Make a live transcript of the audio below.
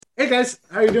Hey guys,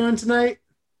 how are you doing tonight?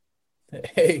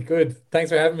 Hey, good.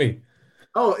 Thanks for having me.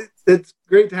 Oh, it's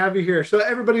great to have you here. So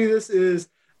everybody, this is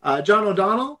John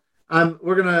O'Donnell.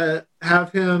 We're gonna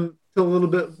have him tell a little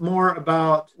bit more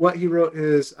about what he wrote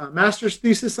his master's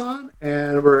thesis on,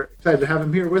 and we're excited to have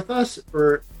him here with us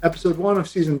for episode 1 of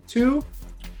season 2.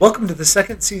 Welcome to the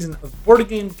second season of Board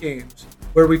Game Games,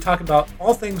 where we talk about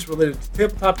all things related to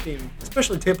tabletop gaming,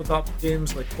 especially tabletop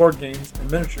games like board games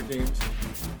and miniature games.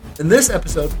 In this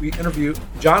episode, we interview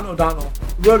John O'Donnell,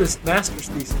 who wrote his master's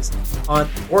thesis on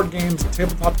board games,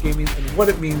 tabletop gaming, and what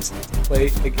it means to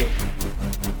play a game.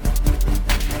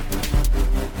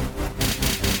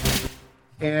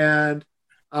 And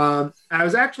I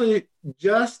was actually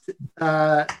just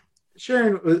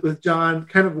sharing with John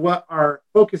kind of what our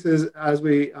focus is as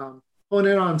we hone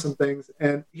in on some things.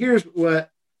 And here's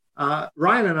what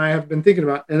Ryan and I have been thinking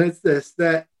about, and it's this,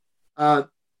 that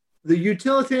the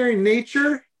utilitarian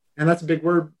nature, and that's a big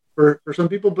word for some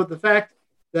people, but the fact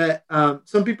that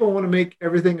some people want to make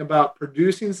everything about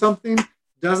producing something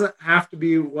doesn't have to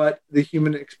be what the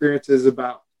human experience is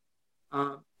about.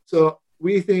 So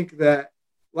we think that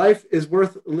life is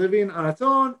worth living on its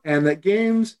own, and that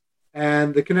games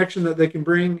and the connection that they can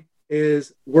bring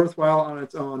is worthwhile on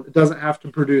its own. It doesn't have to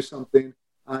produce something.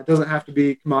 It doesn't have to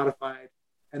be commodified.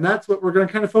 And that's what we're going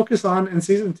to kind of focus on in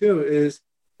season 2 is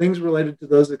things related to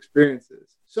those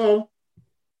experiences. So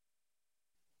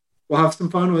we'll have some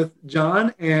fun with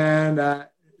John and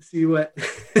see what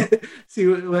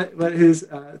what his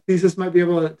thesis might be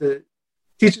able to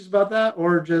teach us about that,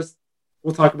 or just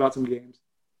we'll talk about some games.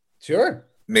 Sure.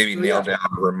 Maybe So, nail yeah.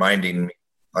 down reminding me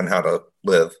on how to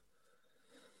live.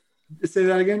 Say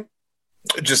that again.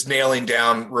 Just nailing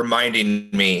down reminding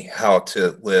me how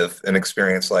to live and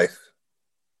experience life.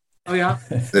 Oh yeah.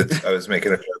 I was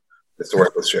making a joke. It's a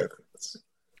worthless joke.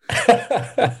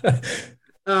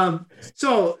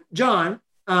 So John,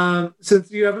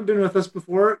 since you haven't been with us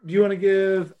before, do you want to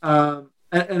give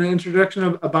an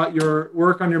introduction about your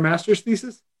work on your master's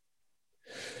thesis?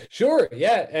 Sure.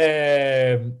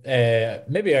 Yeah.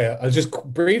 Maybe I'll just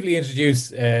briefly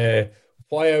introduce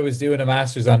why I was doing a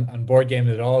master's on board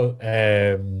gaming at all.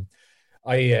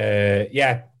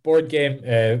 Board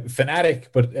game fanatic,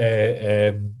 but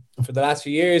for the last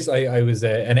few years, I was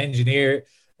an engineer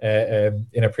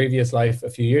in a previous life a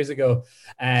few years ago,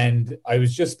 and I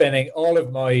was just spending all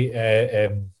of my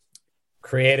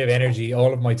creative energy,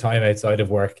 all of my time outside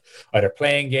of work, either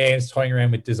playing games, toying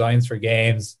around with designs for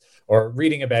games, or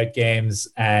reading about games,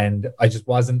 and I just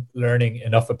wasn't learning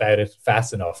enough about it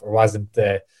fast enough, or wasn't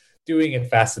doing it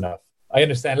fast enough. I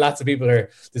understand lots of people are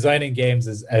designing games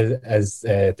as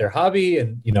their hobby,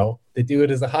 and they do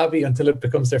it as a hobby until it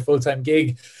becomes their full-time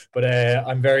gig. But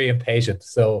I'm very impatient,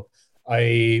 so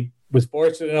I was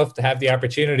fortunate enough to have the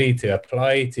opportunity to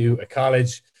apply to a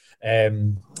college,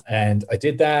 and I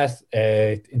did that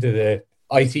into the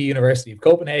IT University of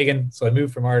Copenhagen. So I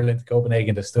moved from Ireland to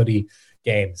Copenhagen to study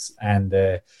games, and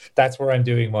that's where I'm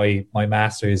doing my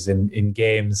master's in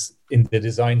games in the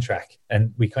design track.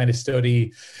 And we kind of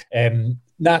study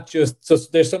not just, so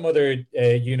there's some other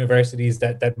universities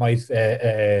that might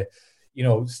study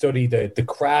the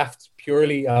craft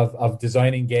purely of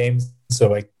designing games, so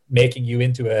like making you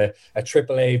into a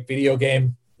AAA video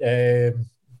game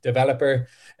developer,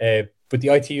 but the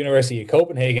IT University of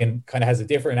Copenhagen kind of has a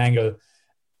different angle.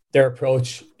 Their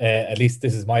approach, at least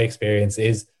this is my experience,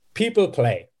 is people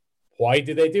play. Why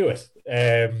do they do it?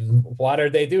 What are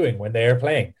they doing when they are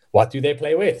playing? What do they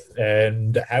play with?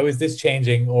 And how is this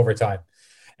changing over time?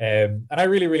 And I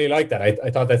really, really like that. I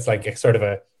thought that's like a sort of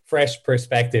a fresh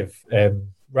perspective,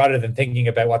 rather than thinking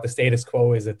about what the status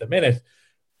quo is at the minute.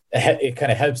 It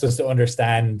kind of helps us to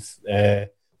understand,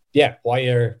 why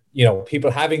are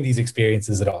people having these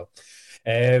experiences at all.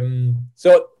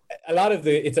 So a lot of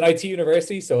it's an IT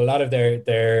university, so a lot of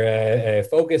their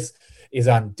focus is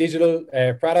on digital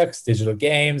products, digital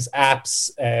games,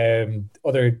 apps,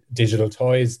 other digital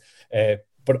toys.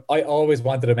 But I always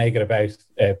wanted to make it about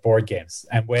board games.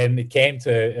 And when it came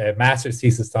to master's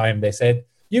thesis time, they said,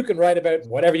 you can write about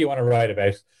whatever you want to write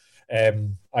about.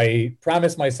 I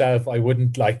promised myself I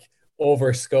wouldn't like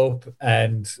over scope,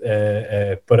 and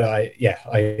but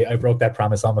I broke that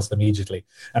promise almost immediately,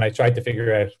 and I tried to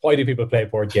figure out, why do people play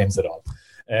board games at all.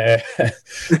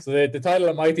 So the title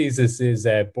of my thesis is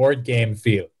Board Game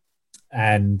Feel,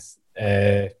 and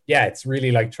it's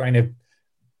really like trying to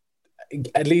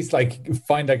at least like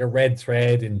find like a red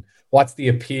thread in what's the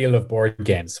appeal of board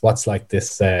games. What's like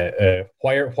this?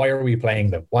 Why are we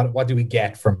playing them? What do we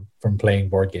get from playing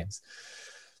board games?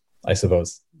 I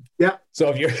suppose. Yeah.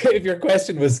 So if your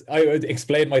question was, I would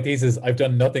explain my thesis. I've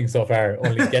done nothing so far.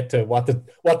 Only get to what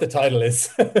the title is.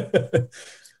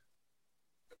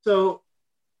 So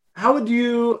how would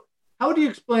you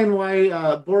explain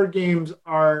why board games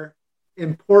are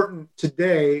important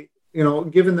today? You know,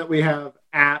 given that we have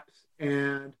apps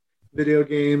and video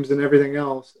games and everything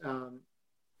else,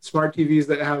 smart TVs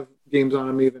that have games on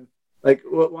them, even like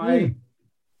why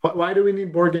do we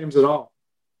need board games at all?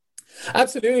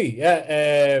 Absolutely,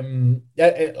 yeah.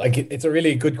 Like it's a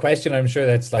really good question. I'm sure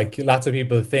that's like lots of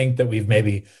people think that we've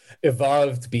maybe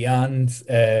evolved beyond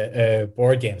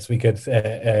board games. We could,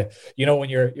 when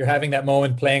you're having that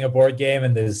moment playing a board game,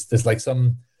 and there's like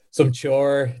some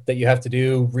chore that you have to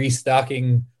do,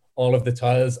 restocking all of the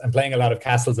tiles. I'm playing a lot of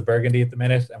Castles of Burgundy at the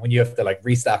minute, and when you have to like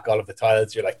restock all of the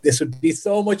tiles, you're like, this would be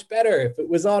so much better if it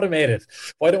was automated.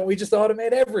 Why don't we just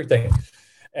automate everything?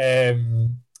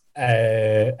 And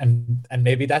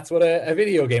maybe that's what a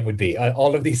video game would be.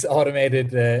 All of these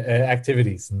automated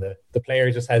activities, and the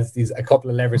player just has a couple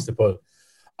of levers to pull.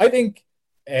 I think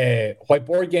why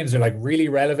board games are like really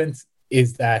relevant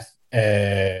is that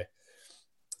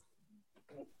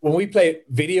when we play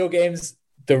video games,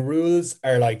 the rules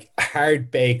are like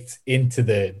hard baked into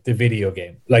the video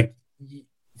game. Like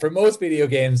for most video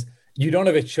games, you don't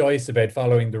have a choice about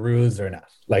following the rules or not.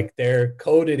 Like they're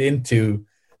coded into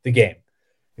the game.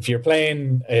 If you're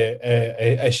playing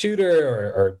a shooter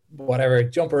or whatever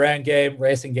jump around game,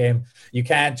 racing game, you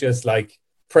can't just like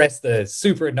press the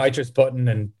super nitrous button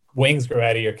and wings grow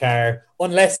out of your car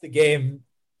unless the game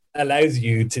allows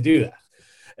you to do that.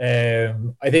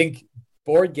 I think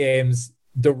board games,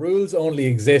 the rules only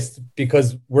exist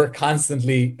because we're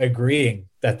constantly agreeing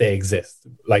that they exist.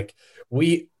 Like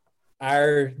we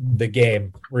are the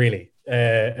game, really.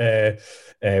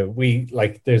 We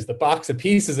like there's the box of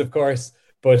pieces, of course,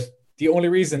 but the only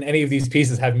reason any of these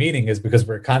pieces have meaning is because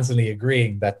we're constantly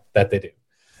agreeing that they do.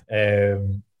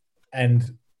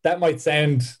 And that might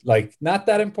sound like not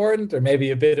that important, or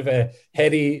maybe a bit of a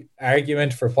heady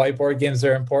argument for why board games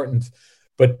are important,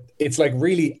 but it's like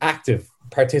really active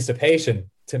participation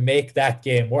to make that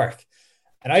game work.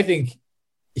 And I think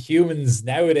humans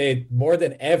nowadays, more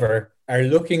than ever, are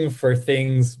looking for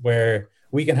things where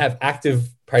we can have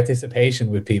active participation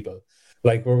with people,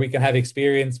 like where we can have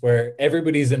experience where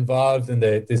everybody's involved in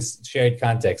this shared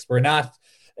context. We're not,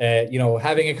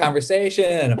 having a conversation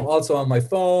and I'm also on my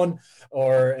phone,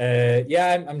 or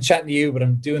I'm chatting to you, but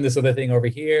I'm doing this other thing over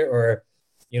here, or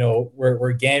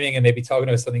we're gaming and maybe talking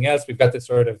about something else. We've got this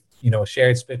sort of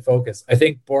shared split focus. I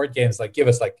think board games like give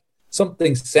us like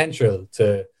something central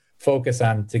to focus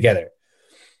on together,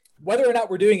 whether or not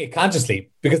we're doing it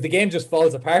consciously, because the game just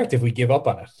falls apart if we give up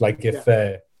on it. Like if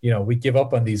we give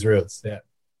up on these rules.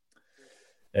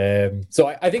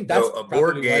 So I think that's a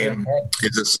board game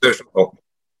is a social.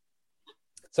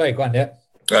 Sorry, go on. Yeah.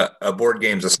 A board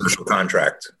game's a social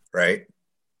contract, right?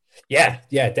 Yeah,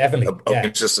 definitely.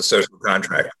 It's just a social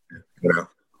contract,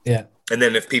 Yeah. And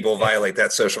then if people violate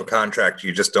that social contract,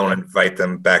 you just don't invite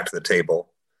them back to the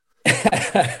table.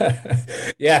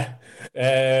 Yeah.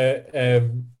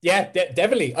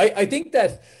 Definitely. I think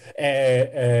that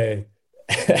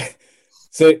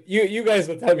so you guys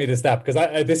will tell me to stop, because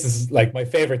I this is like my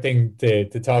favorite thing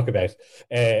to talk about.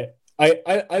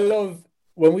 I love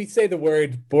when we say the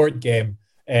word board game.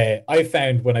 I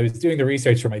found when I was doing the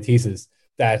research for my thesis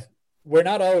that we're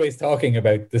not always talking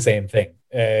about the same thing.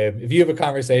 If you have a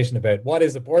conversation about what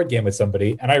is a board game with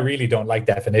somebody, and I really don't like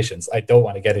definitions, I don't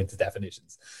want to get into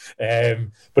definitions.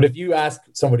 But if you ask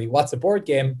somebody what's a board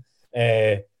game,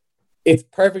 it's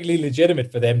perfectly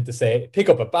legitimate for them to say, pick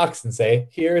up a box and say,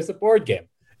 here is a board game.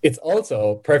 It's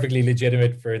also perfectly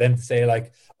legitimate for them to say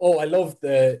like, oh, I love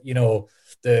the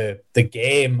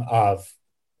game of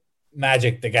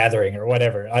Magic the Gathering or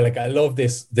whatever. I love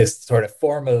this sort of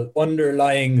formal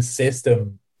underlying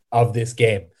system of this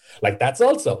game. Like that's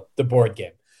also the board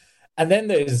game. And then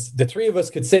there's the three of us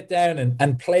could sit down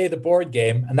and play the board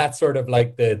game, and that's sort of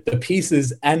like the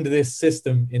pieces and this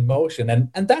system in motion,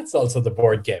 and that's also the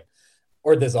board game.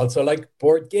 Or there's also like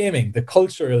board gaming, the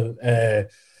cultural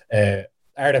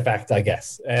artifact, I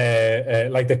guess,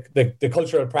 like the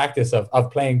cultural practice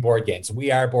of playing board games.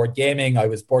 We are board gaming. I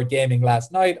was board gaming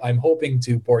last night. I'm hoping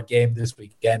to board game this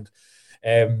weekend.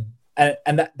 And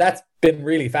that's been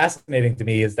really fascinating to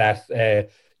me, is that,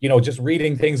 just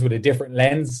reading things with a different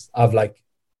lens of like,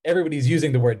 everybody's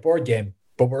using the word board game,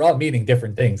 but we're all meaning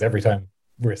different things every time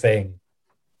we're saying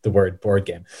the word board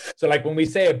game. So like when we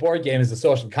say a board game is a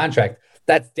social contract,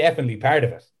 that's definitely part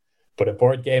of it. But a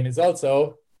board game is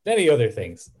also many other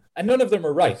things. And none of them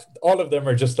are right. All of them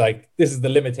are just like, this is the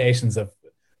limitations of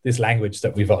this language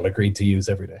that we've all agreed to use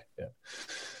every day. Yeah.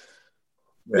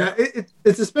 Yeah,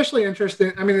 it's especially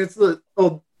interesting. I mean, it's the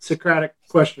old Socratic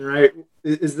question, right?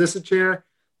 Is this a chair?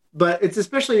 But it's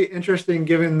especially interesting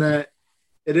given that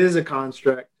it is a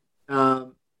construct,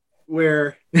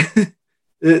 where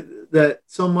that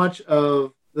so much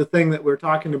of the thing that we're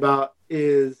talking about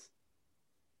is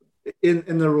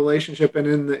in the relationship and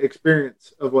in the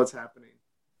experience of what's happening.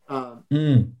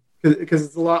 Because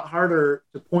it's a lot harder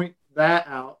to point that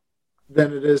out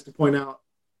than it is to point out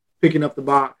picking up the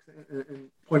box and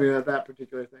pointing at that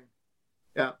particular thing.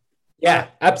 Yeah. Yeah,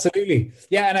 absolutely.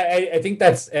 Yeah, and I think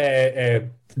that's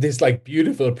this like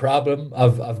beautiful problem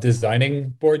of designing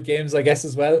board games, I guess,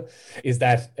 as well, is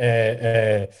that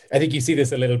I think you see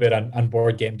this a little bit on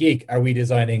Board Game Geek. Are we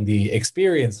designing the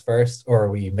experience first, or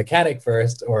are we mechanic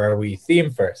first, or are we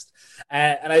theme first?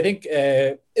 And I think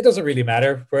it doesn't really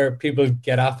matter where people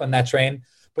get off on that train.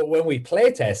 But when we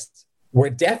play test, we're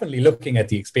definitely looking at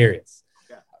the experience.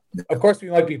 Of course, we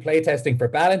might be playtesting for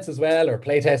balance as well, or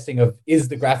playtesting of is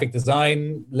the graphic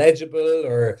design legible,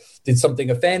 or did something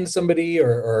offend somebody,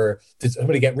 or did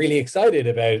somebody get really excited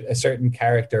about a certain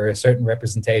character or a certain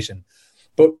representation.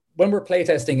 But when we're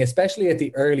playtesting, especially at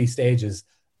the early stages,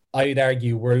 I'd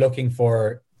argue we're looking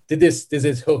for, did this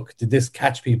hook? Did this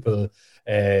catch people?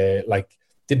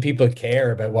 Did people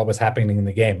care about what was happening in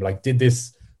the game? Like,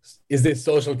 is this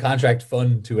social contract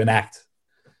fun to enact?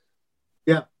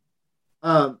 Yeah.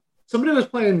 Somebody was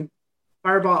playing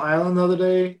Fireball Island the other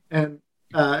day, and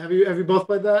have you both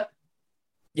played that?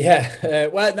 Yeah.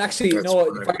 Well, actually, no,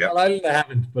 Fireball Island I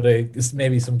haven't, but it's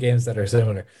maybe some games that are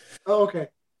similar. Oh, okay.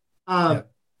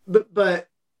 But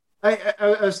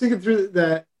I was thinking through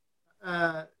that,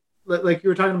 like you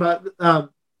were talking about,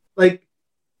 like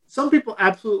some people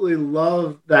absolutely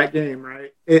love that game,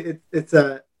 right? It's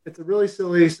a really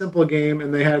silly, simple game,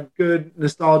 and they had good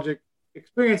nostalgic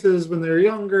experiences when they were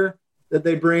younger that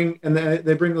they bring, and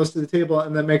they bring those to the table,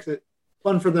 and that makes it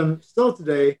fun for them still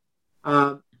today.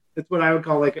 It's what I would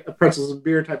call like a pretzels and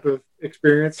beer type of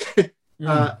experience.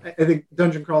 I think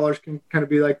dungeon crawlers can kind of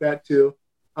be like that too.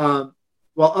 While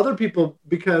other people,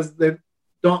 because they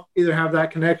don't either have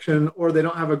that connection or they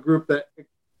don't have a group that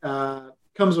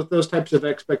comes with those types of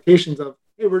expectations of,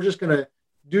 hey, we're just going to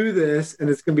do this and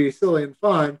it's going to be silly and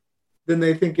fun, then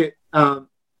they think it can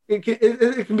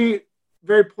be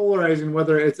very polarizing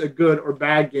whether it's a good or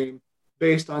bad game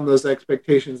based on those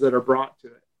expectations that are brought to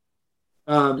it.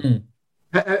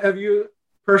 Have you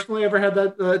personally ever had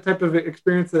that type of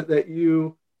experience that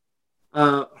you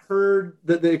heard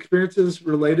that the experiences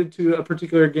related to a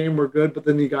particular game were good, but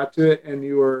then you got to it and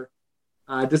you were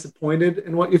disappointed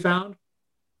in what you found?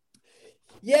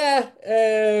 Yeah.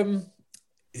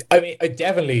 I mean, I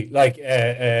definitely like,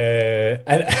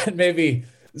 and maybe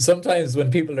sometimes when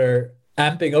people are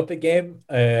amping up a game,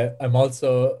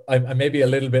 I'm maybe a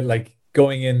little bit like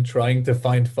going in trying to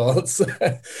find faults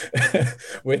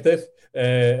with it,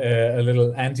 a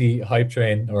little anti-hype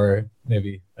train, or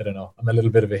maybe, I don't know, I'm a little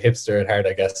bit of a hipster at heart,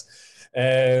 I guess.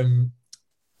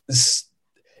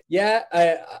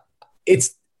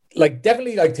 It's like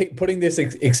definitely like putting this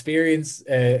experience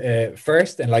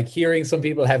first, and like hearing some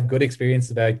people have good experience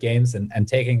about games and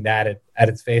taking that at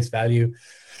its face value,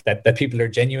 that people are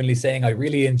genuinely saying, I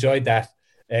really enjoyed that,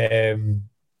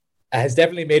 has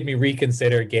definitely made me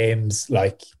reconsider games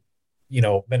like,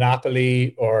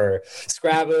 Monopoly or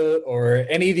Scrabble or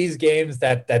any of these games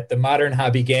that the modern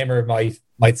hobby gamer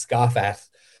might scoff at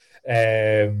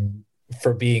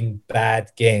for being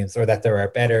bad games, or that there are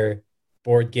better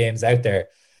board games out there.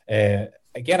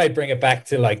 Again, I bring it back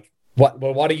to like,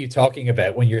 what are you talking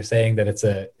about when you're saying that it's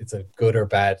a good or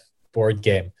bad board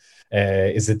game?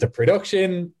 Is it the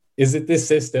production? Is it this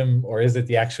system, or is it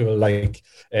the actual like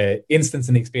instance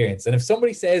and experience? And if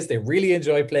somebody says they really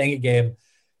enjoy playing a game,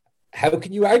 how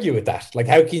can you argue with that? Like,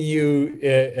 how can you,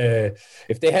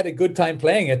 if they had a good time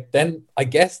playing it, then I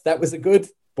guess that was a good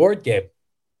board game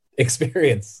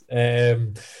experience.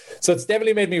 So it's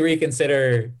definitely made me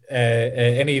reconsider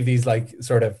any of these like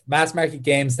sort of mass market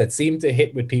games that seem to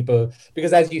hit with people,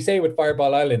 because as you say with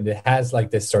Fireball Island, it has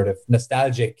like this sort of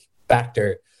nostalgic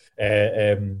factor.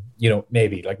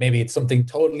 Maybe it's something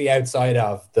totally outside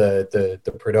of the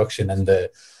production and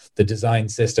the design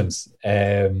systems.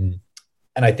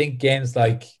 And I think games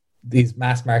like these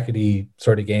mass markety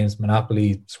sort of games,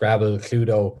 Monopoly, Scrabble,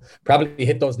 Cluedo, probably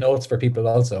hit those notes for people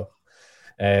also.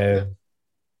 I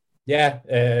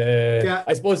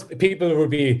suppose people would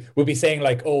be saying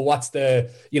like, oh, what's the,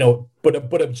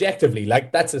 but objectively,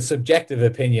 like that's a subjective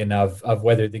opinion of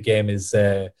whether the game is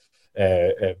good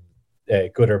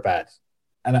or bad.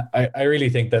 And I really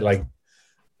think that like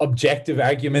objective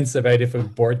arguments about if a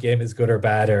board game is good or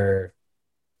bad are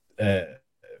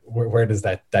where does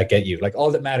that get you? Like,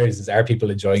 all that matters is, are people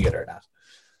enjoying it or not?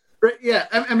 Right, yeah.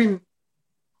 I mean,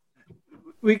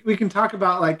 we can talk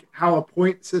about like how a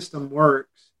point system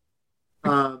works,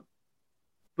 but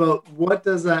what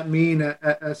does that mean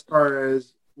as far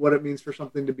as what it means for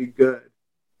something to be good?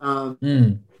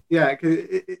 Yeah,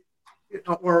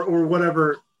 or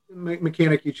whatever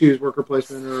mechanic you choose, worker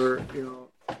placement, or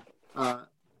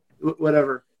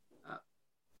whatever.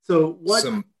 So what?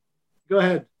 Go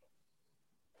ahead.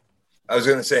 I was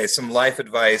going to say some life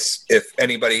advice. If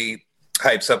anybody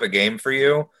hypes up a game for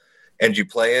you and you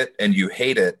play it and you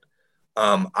hate it,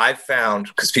 I've found,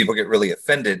 because people get really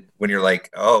offended when you're like,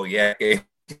 "Oh yeah, game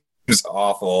is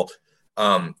awful."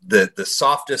 The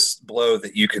softest blow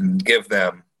that you can give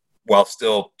them while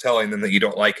still telling them that you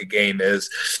don't like a game is,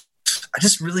 I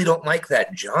just really don't like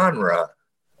that genre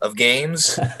of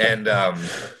games.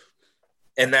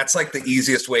 And that's like the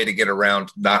easiest way to get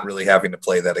around not really having to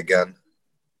play that again.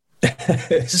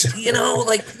 Just,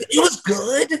 like, it was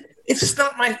good. It's just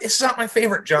not my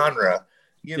favorite genre,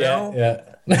 know? Yeah.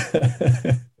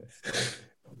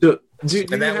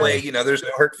 And that way, there's no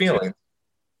hurt feeling.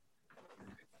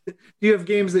 Do you have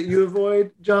games that you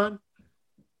avoid, John?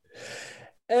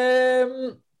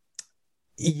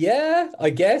 Yeah, I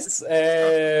guess.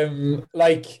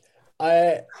 Like,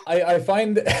 I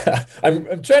find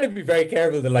I'm trying to be very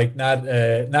careful to like not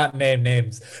name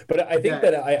names, but I think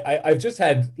that I've just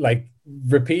had like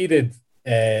repeated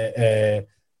bad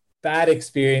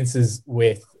experiences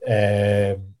with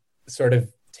sort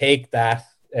of take that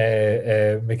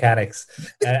mechanics,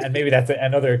 and maybe that's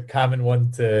another common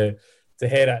one to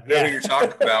hit at. I know what you're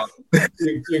talking about.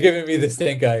 You're giving me the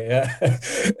stink eye, yeah.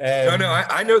 No,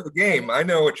 I know the game. I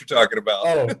know what you're talking about.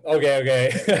 Oh, okay.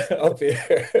 Up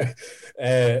here.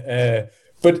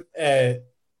 But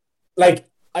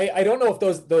like, I don't know if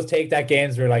those take that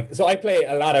games were like. So I play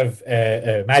a lot of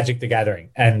Magic the Gathering,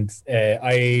 and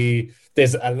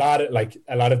there's a lot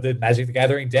of the Magic the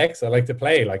Gathering decks I like to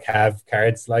play, like have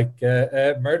cards like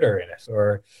murder in it,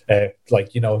 or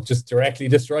just directly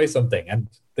destroy something. And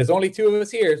there's only two of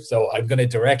us here, so I'm going to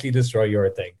directly destroy your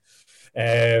thing.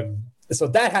 So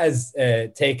that has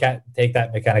take that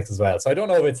mechanics as well. So I don't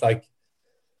know if it's like,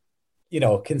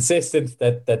 consistent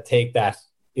that take that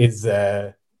is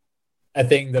a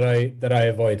thing that I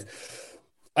avoid.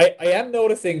 I am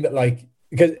noticing that, like,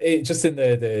 because just in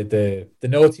the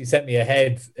notes you sent me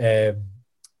ahead,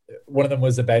 one of them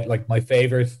was about like my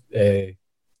favorite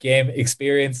game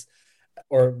experience,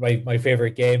 or my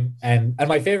favorite game, and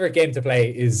my favorite game to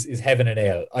play is Heaven and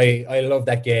Ale. I love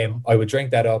that game. I would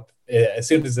drink that up as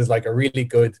soon as there's like a really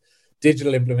good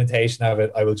digital implementation of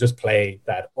it. I will just play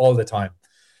that all the time,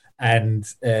 and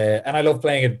I love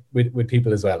playing it with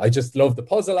people as well. I just love the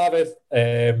puzzle of it.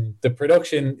 The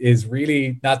production is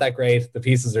really not that great. The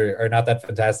pieces are not that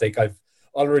fantastic. I've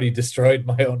already destroyed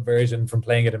my own version from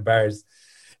playing it in bars.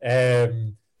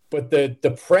 But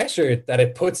the pressure that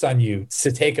it puts on you to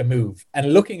take a move,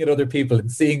 and looking at other people and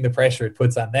seeing the pressure it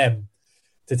puts on them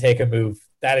to take a move,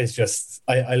 that is just,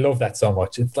 I love that so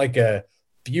much. It's like a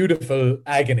beautiful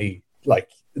agony, like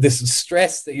this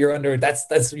stress that you're under. That's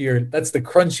the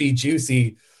crunchy,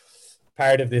 juicy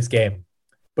part of this game.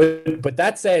 But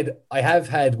that said, I have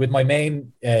had with my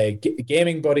main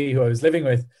gaming buddy who I was living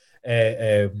with.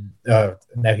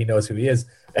 Now he knows who he is.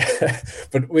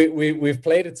 But we've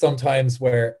played it sometimes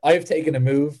where I've taken a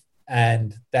move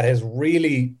and that has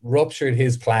really ruptured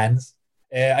his plans.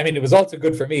 I mean, it was also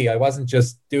good for me. I wasn't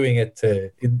just doing it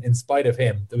in spite of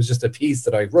him. There was just a piece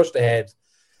that I rushed ahead.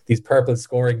 These purple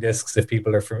scoring discs, if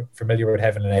people are familiar with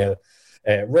Heaven and Ale,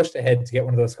 rushed ahead to get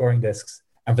one of those scoring discs.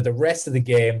 And for the rest of the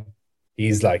game,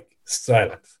 he's like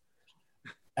silent.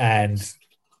 And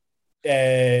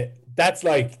that's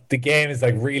like, the game is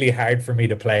like really hard for me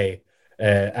to play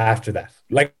after that.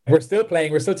 Like, we're still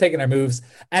playing, we're still taking our moves,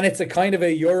 and it's a kind of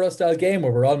a Euro style game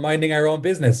where we're all minding our own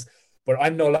business, but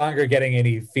I'm no longer getting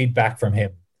any feedback from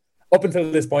him. Up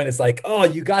until this point, it's like, oh,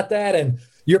 you got that, and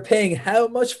you're paying how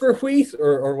much for wheat,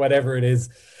 or whatever it is.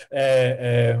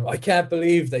 I can't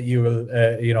believe that you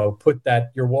will put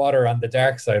that your water on the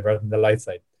dark side rather than the light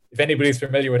side. If anybody's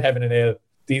familiar with Heaven and Ale,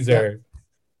 these are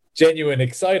genuine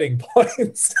exciting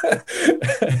points.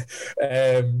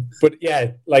 But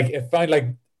yeah, like, I find like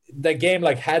the game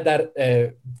like had that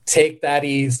take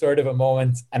that-y sort of a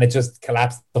moment, and it just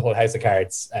collapsed the whole house of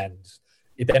cards, and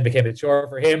it then became a chore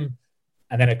for him,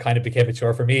 and then it kind of became a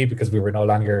chore for me because we were no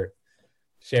longer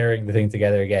sharing the thing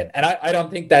together again. And I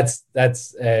don't think that's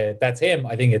him.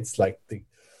 I think it's like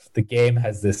the game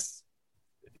has this,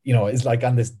 is like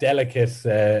on this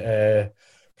delicate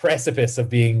precipice of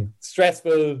being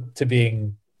stressful to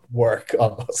being work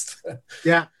almost.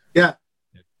 Yeah.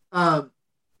 So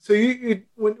you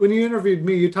when you interviewed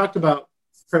me, you talked about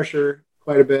pressure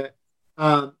quite a bit.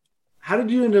 How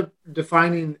did you end up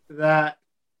defining that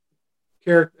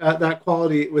that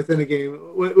quality within a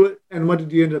game? And what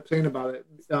did you end up saying about it?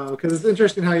 Because it's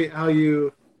interesting how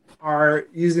you are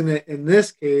using it in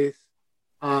this case,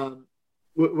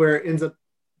 where it ends up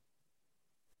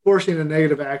forcing a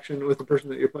negative action with the person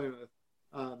that you're playing with.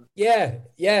 Yeah.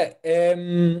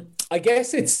 I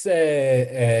guess it's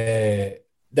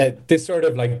that this sort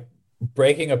of like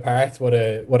breaking apart what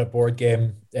a board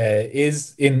game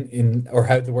is in or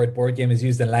how the word board game is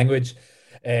used in language.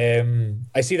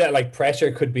 I see that like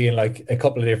pressure could be in like a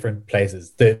couple of different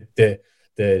places. The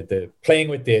playing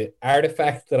with the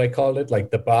artifact that I called it, like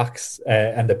the box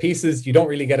and the pieces, you don't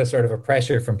really get a sort of a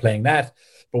pressure from playing that.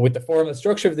 But with the formal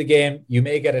structure of the game, you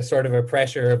may get a sort of a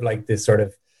pressure of like this sort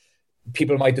of,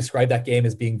 people might describe that game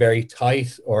as being very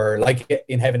tight, or like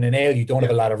in Heaven and Ale, you don't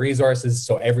have a lot of resources,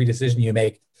 so every decision you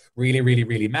make really, really,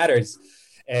 really matters.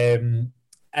 And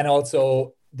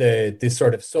also this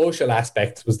sort of social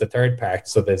aspect was the third part.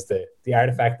 So there's the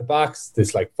artifact, the box,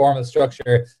 this like formal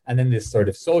structure, and then this sort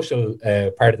of social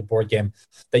part of the board game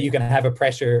that you can have a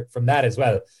pressure from that as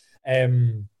well.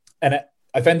 And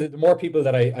I found that the more people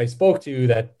that I spoke to,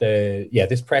 that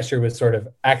this pressure was sort of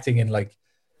acting in like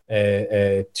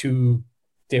two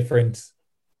different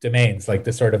domains, like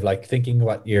the sort of like thinking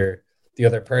what the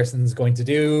other person's going to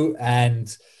do,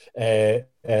 and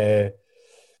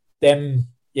them,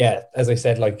 as I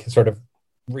said, like sort of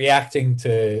reacting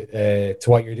to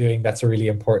what you're doing. That's a really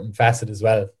important facet as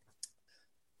well.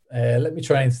 Let me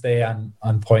try and stay on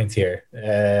point here.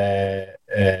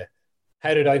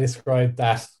 How did I describe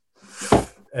that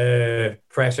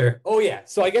pressure? Oh yeah,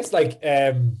 so I guess like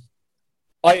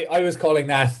I was calling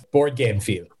that board game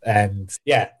feel, and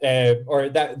or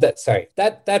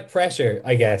that pressure,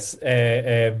 I guess,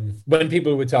 when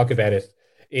people would talk about it,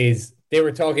 is they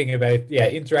were talking about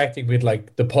interacting with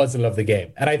like the puzzle of the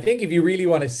game. And I think if you really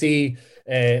want to see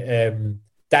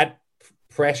that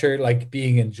pressure like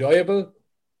being enjoyable,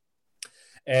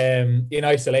 in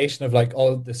isolation of like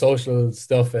all the social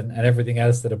stuff and everything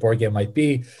else that a board game might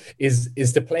be,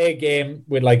 is to play a game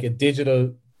with like a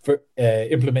digital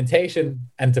implementation,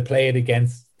 and to play it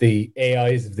against the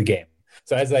AIs of the game.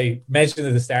 So as I mentioned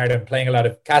at the start, I'm playing a lot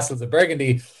of Castles of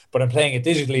Burgundy, but I'm playing it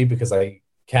digitally because I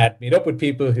can't meet up with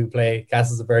people who play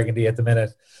Castles of Burgundy at the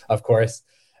minute, of course.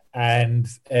 And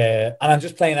I'm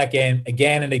just playing that game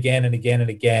again and again and again and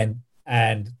again,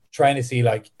 and trying to see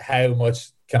like how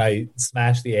much can I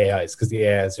smash the AIs, because the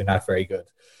AIs are not very good.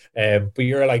 But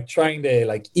you're like trying to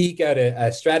like eke out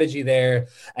a strategy there,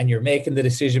 and you're making the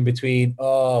decision between,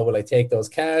 will I take those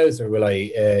cows, or will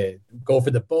I go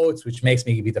for the boats, which makes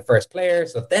me be the first player,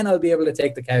 so then I'll be able to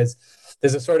take the cows.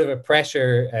 There's a sort of a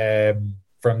pressure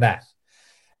from that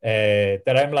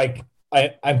I'm like,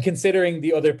 I'm considering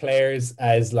the other players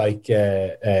as like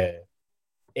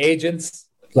agents,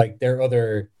 like they're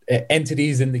other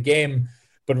entities in the game,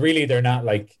 but really they're not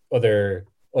like other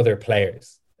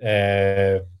players.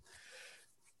 I'm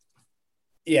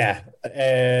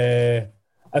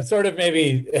sort of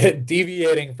maybe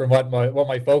deviating from what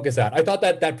my focus on. I thought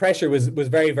that pressure was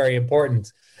very, very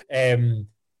important,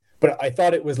 but I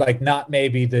thought it was like not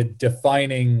maybe the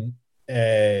defining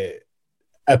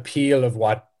appeal of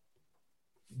what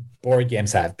board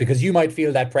games have, because you might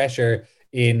feel that pressure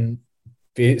in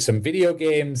some video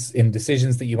games, in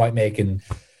decisions that you might make in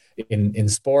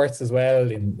sports as well,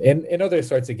 in other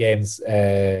sorts of games.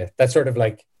 That's sort of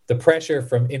like the pressure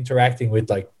from interacting with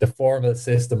like the formal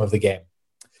system of the game.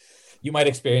 You might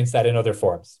experience that in other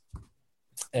forms.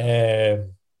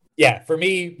 For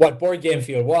me, what board game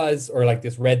feel was, or like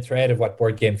this red thread of what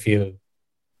board game feel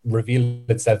revealed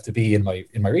itself to be in my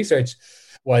research,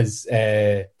 was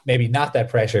maybe not that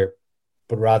pressure,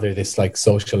 but rather this like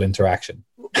social interaction.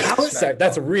 Sorry,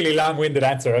 that's a really long-winded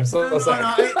answer. I'm so sorry.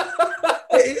 No,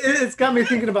 it's got me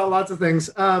thinking about lots of things.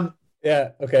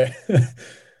 Okay.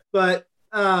 But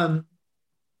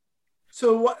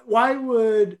so why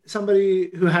would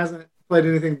somebody who hasn't played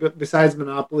anything besides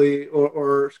Monopoly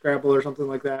or Scrabble or something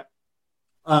like that,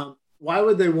 why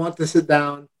would they want to sit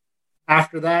down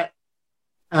after that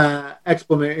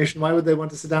explanation? Why would they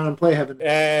want to sit down and play Heaven?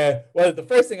 Well, the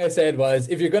first thing I said was,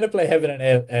 if you're going to play Heaven and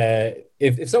Ale,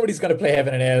 if somebody's going to play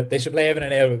Heaven and Ale, they should play Heaven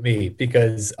and Ale with me,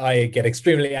 because I get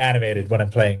extremely animated when I'm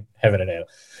playing Heaven and Ale.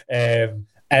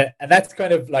 And that's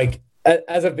kind of like,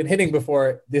 as I've been hitting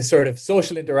before, this sort of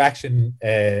social interaction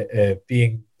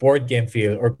being board game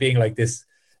feel, or being like this,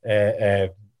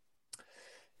 the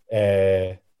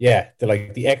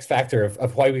X factor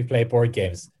of why we play board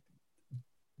games.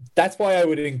 That's why I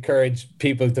would encourage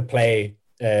people to play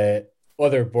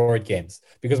other board games.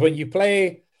 Because when you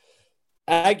play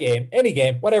a game, any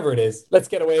game, whatever it is, let's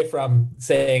get away from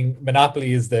saying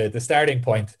Monopoly is the starting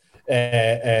point.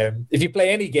 If you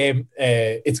play any game,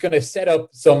 it's going to set up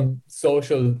some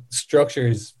social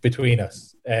structures between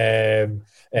us.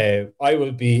 I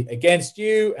will be against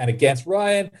you and against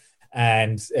Ryan.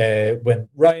 And when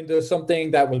Ryan does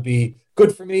something, that will be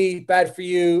good for me, bad for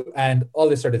you, and all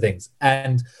this sort of things.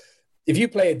 And if you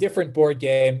play a different board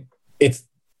game,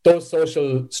 those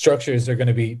social structures are going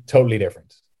to be totally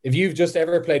different. If you've just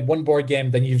ever played one board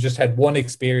game, then you've just had one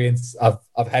experience of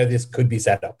how this could be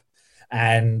set up.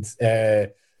 And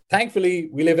thankfully,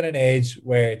 we live in an age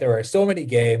where there are so many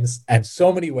games and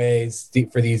so many ways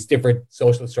for these different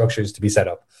social structures to be set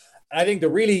up. And I think the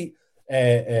really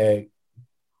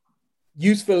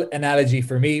useful analogy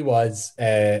for me was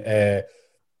that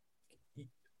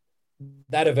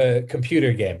of a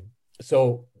computer game.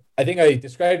 So I think I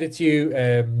described it to you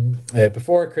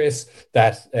before, Chris,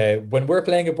 that when we're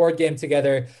playing a board game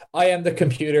together, I am the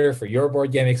computer for your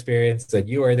board game experience, and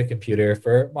you are the computer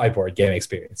for my board game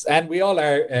experience. And we all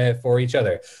are for each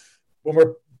other. When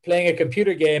we're playing a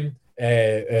computer game,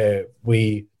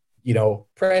 we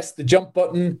press the jump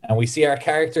button and we see our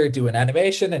character do an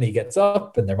animation, and he gets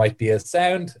up and there might be a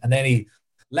sound, and then he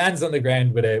lands on the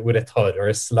ground with a thud or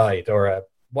a slide or a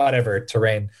whatever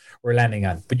terrain we're landing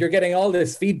on. But you're getting all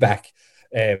this feedback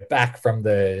back from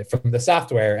the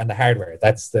software and the hardware.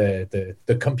 That's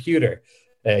the computer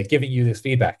giving you this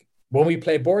feedback. When we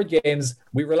play board games,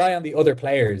 we rely on the other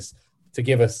players to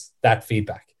give us that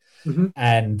feedback. Mm-hmm.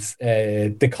 And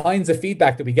the kinds of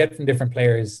feedback that we get from different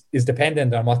players is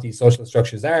dependent on what these social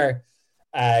structures are.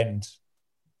 And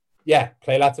yeah,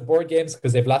 play lots of board games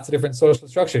because they have lots of different social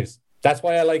structures. That's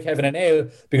why I like Heaven and Ale,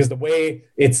 because the way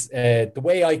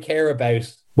I care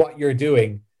about what you're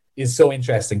doing is so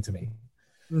interesting to me.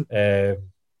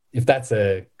 If that's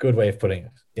a good way of putting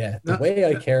it. Yeah, the way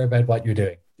I care about what you're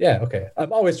doing. Yeah, okay.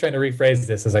 I'm always trying to rephrase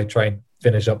this as I try and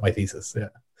finish up my thesis. Yeah.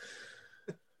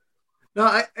 No,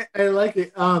 I like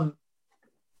it. One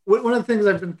of the things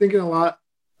I've been thinking a lot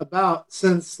about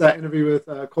since that interview with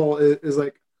Cole is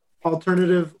like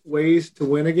alternative ways to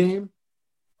win a game.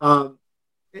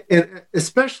 And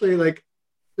especially like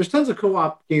there's tons of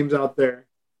co-op games out there,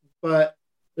 but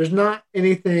there's not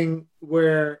anything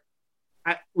where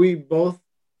we both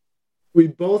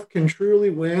can truly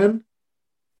win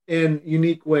in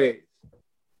unique ways.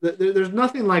 There's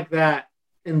nothing like that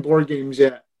in board games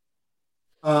yet.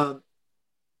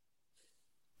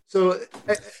 So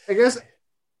I guess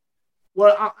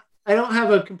I don't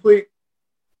have a complete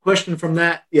question from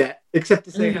that yet, except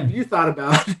to say, have you thought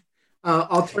about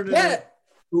alternative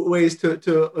ways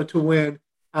to win?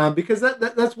 Because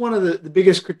that's one of the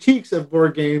biggest critiques of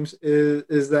board games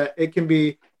is that it can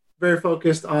be very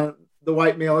focused on the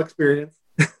white male experience.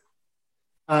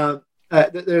 There's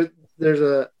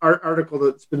an article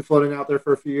that's been floating out there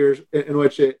for a few years in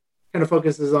which it kind of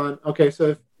focuses on, okay,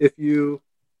 so if you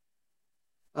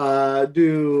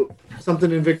do something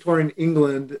in Victorian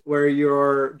England where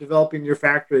you're developing your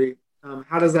factory,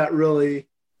 how does that really,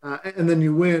 and then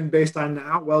you win based on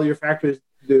how well your factories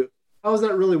do. How is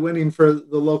that really winning for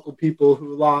the local people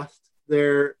who lost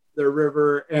their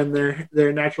river and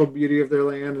their natural beauty of their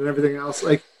land and everything else?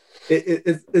 Like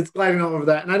it's gliding all over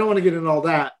that. And I don't want to get into all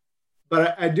that,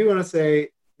 but I do want to say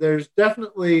there's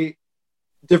definitely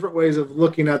different ways of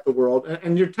looking at the world.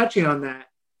 And you're touching on that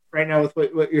right now with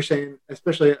what you're saying,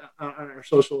 especially on our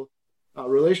social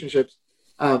relationships.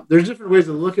 There's different ways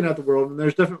of looking at the world, and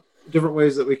there's different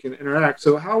ways that we can interact.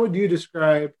 So how would you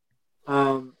describe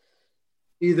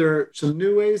either some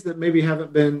new ways that maybe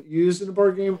haven't been used in a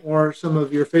board game or some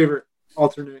of your favorite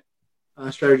alternate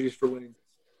strategies for winning?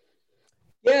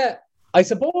 Yeah, I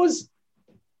suppose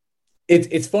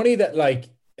it's funny that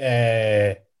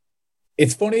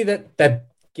that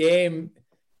game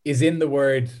is in the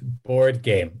word board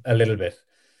game a little bit.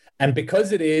 And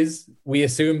because it is, we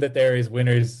assume that there is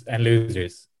winners and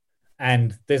losers.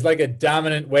 And there's like a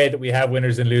dominant way that we have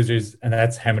winners and losers, and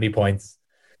that's how many points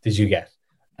did you get?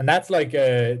 And that's like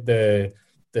I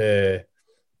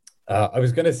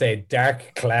was going to say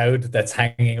dark cloud that's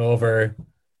hanging over,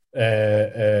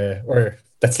 or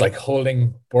that's like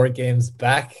holding board games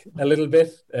back a little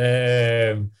bit,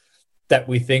 that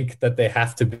we think that they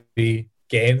have to be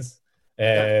games.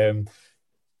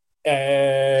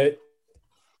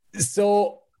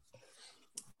 So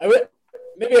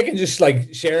maybe I can just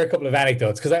like share a couple of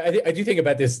anecdotes, because I do think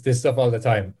about this stuff all the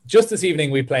time. Just this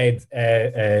evening we played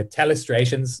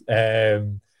Telestrations.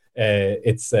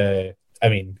 I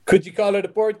mean, could you call it a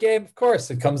board game? Of course,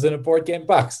 it comes in a board game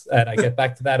box, and I get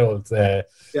back to that old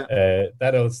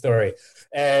story.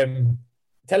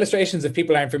 Telestrations, if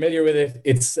people aren't familiar with it,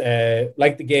 it's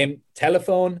like the game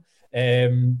Telephone.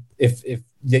 If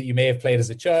that you may have played as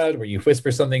a child, where you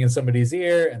whisper something in somebody's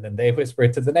ear and then they whisper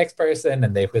it to the next person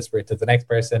and they whisper it to the next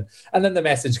person, and then the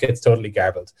message gets totally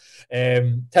garbled.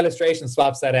 Telestration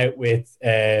swaps that out with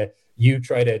you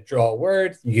try to draw a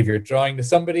word, you give your drawing to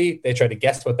somebody, they try to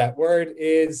guess what that word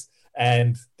is,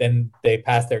 and then they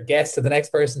pass their guess to the next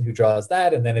person who draws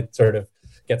that, and then it sort of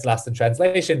gets lost in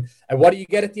translation. And what do you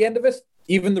get at the end of it?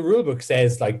 Even the rule book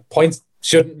says like points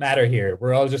shouldn't matter here.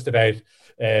 We're all just about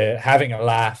having a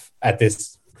laugh at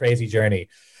this crazy journey.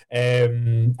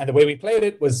 And the way we played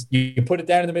it was you put it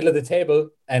down in the middle of the table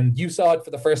and you saw it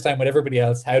for the first time with everybody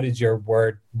else. How did your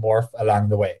word morph along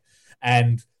the way?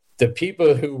 And the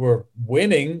people who were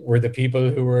winning were the people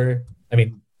who were, I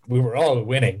mean, we were all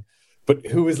winning, but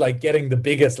who was like getting the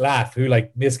biggest laugh, who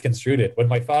like misconstrued it. When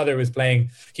my father was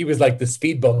playing, he was like the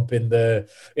speed bump in the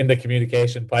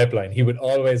communication pipeline. He would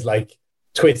always like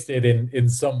twist it in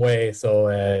some way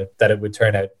so that it would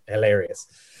turn out hilarious.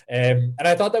 And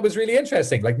I thought that was really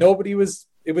interesting. Like it was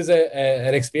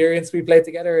an experience we played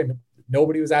together, and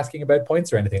nobody was asking about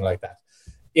points or anything like that.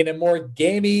 In a more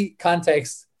gamey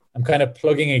context, I'm kind of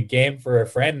plugging a game for a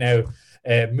friend now,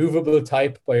 Movable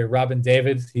Type by Robin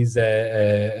David. He's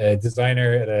a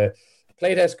designer at a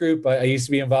playtest group I used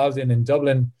to be involved in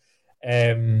Dublin.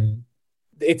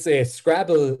 It's a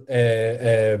Scrabble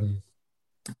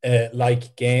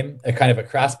like game, a kind of a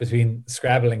cross between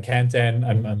Scrabble and Countdown.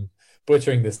 I'm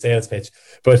butchering the sales pitch,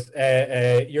 but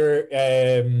you're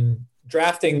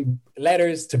drafting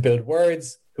letters to build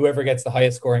words. Whoever gets the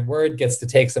highest scoring word gets to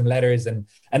take some letters, and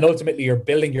ultimately you're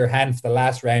building your hand for the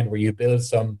last round where you build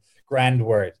some grand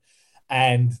word.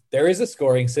 And there is a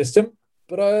scoring system,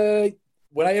 but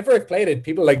whenever I've played it,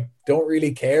 people like don't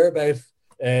really care about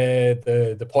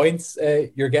the points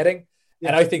you're getting.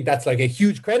 And I think that's like a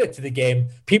huge credit to the game.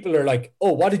 People are like,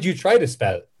 oh, what did you try to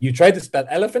spell? You tried to spell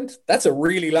elephant? That's a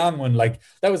really long one. Like,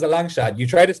 that was a long shot. You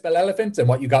tried to spell elephant and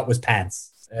what you got was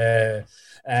pants.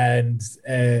 And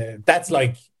that's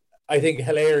like, I think,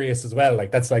 hilarious as well.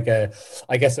 Like, that's like a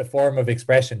form of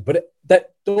expression. But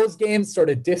that those games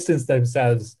sort of distance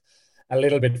themselves a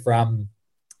little bit from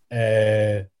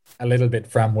winning.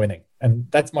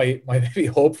 And that's my maybe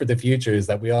hope for the future, is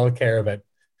that we all care about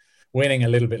winning a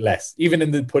little bit less, even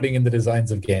in the putting in the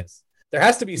designs of games. There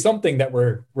has to be something that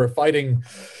we're fighting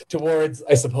towards,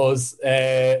 I suppose,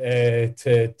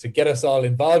 to get us all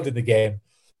involved in the game.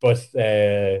 But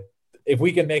if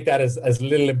we can make that as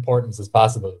little importance as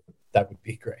possible, that would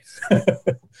be great.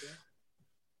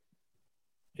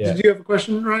 Yeah. Did you have a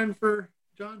question, Ryan, for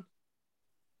John?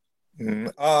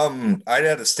 I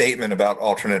had a statement about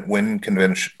alternate win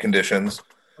conditions.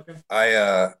 Okay.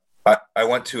 I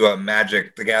went to a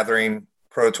Magic the Gathering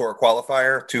Pro Tour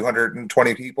qualifier,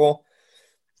 220 people,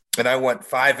 and I went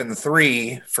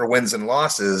 5-3 for wins and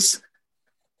losses,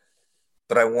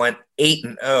 but I went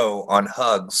 8-0 on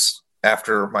hugs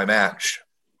after my match.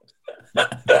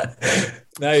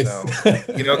 Nice. So,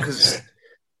 because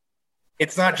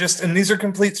it's not just, and these are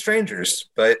complete strangers,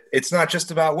 but it's not just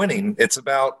about winning. It's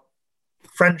about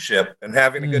friendship and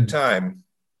having a good time.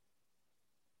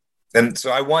 And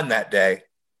so I won that day.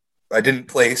 I didn't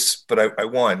place, but I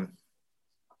won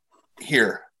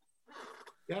here.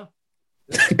 Yeah.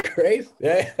 Great.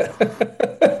 Yeah.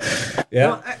 Yeah.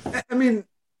 Well, I mean,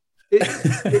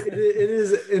 it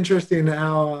is interesting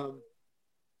how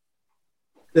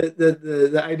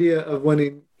the idea of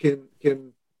winning can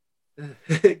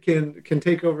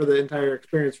take over the entire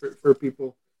experience for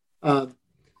people. Sorry,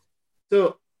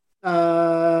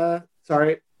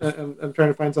 I'm trying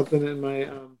to find something in my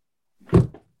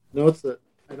notes that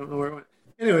I don't know where it went.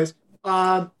 Anyways,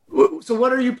 so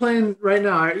what are you playing right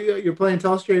now? You're playing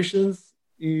Telestrations.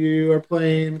 You are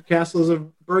playing Castles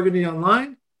of Burgundy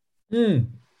online. Yeah.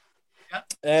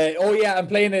 I'm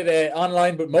playing it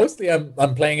online, but mostly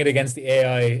I'm playing it against the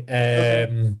AI.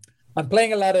 Okay. I'm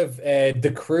playing a lot of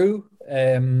The Crew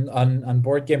on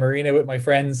Board Game Arena with my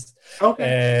friends.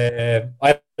 Okay.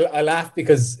 I laugh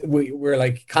because we're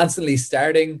like constantly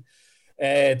starting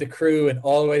The Crew and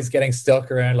always getting stuck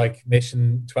around like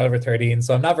mission 12 or 13.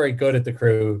 So I'm not very good at The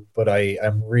Crew, but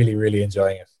I'm really, really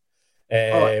enjoying it.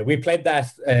 We played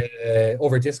that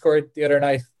over Discord the other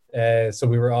night. So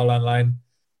we were all online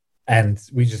and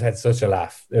we just had such a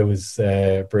laugh. It was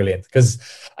brilliant. Because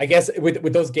I guess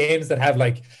with those games that have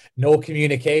like no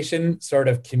communication, sort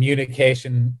of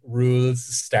communication rules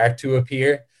start to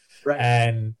appear. Right.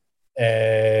 And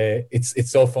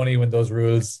it's so funny when those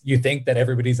rules, you think that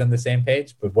everybody's on the same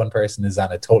page, but one person is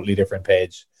on a totally different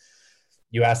page.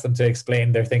 you ask them to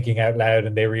explain their thinking out loud,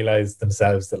 and they realize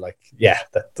themselves that, like, yeah,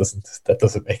 that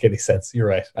doesn't make any sense. You're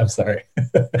right. I'm sorry.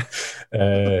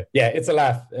 Yeah, it's a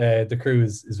laugh. The crew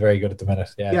is very good at the minute.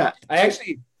 Yeah. I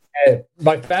actually,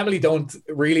 my family don't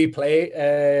really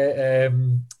play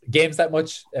games that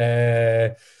much.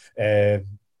 And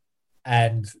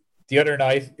the other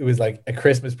night, it was like a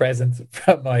Christmas present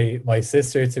from my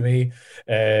sister to me.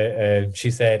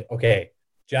 She said, "Okay,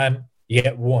 John, you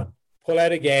get one. Pull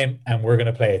out a game and we're going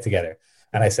to play it together."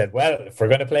 And I said, well, if we're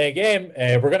going to play a game,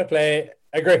 we're going to play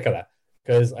Agricola,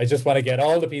 because I just want to get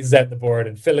all the pieces out on the board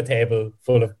and fill a table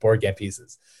full of board game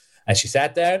pieces. And she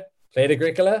sat down, played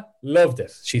Agricola, loved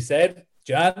it. She said,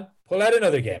 John, pull out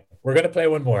another game. We're going to play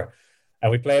one more.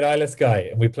 And we played Isle of Skye.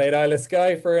 And we played Isle of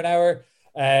Skye for an hour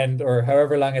or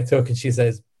however long it took. And she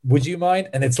says, would you mind?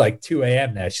 And it's like 2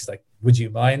 a.m. now. She's like, would you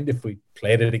mind if we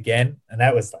played it again? And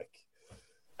that was like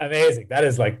amazing. That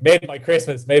is like made my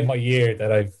Christmas, made my year,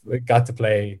 that I've got to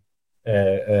play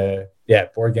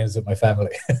board games with my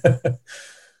family.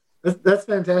 That's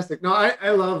fantastic. No, I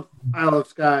love Isle of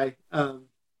Skye.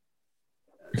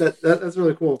 That's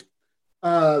really cool.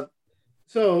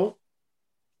 So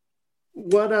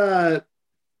what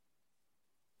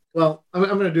well, I'm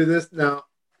going to do this now.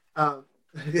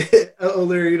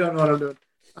 O'Leary, you don't know what I'm doing.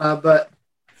 But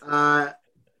I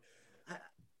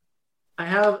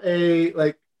have a,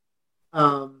 like,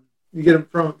 you get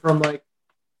them from like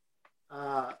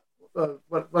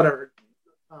whatever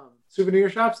souvenir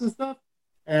shops and stuff.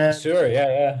 And sure,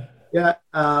 yeah.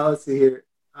 Let's see here.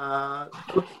 Oh,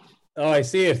 I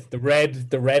see it. The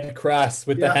red cross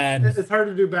with the hand. It's hard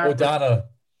to do backwards. O'Donnell.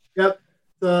 Yep.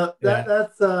 So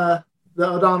that's the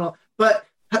O'Donnell. But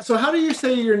so how do you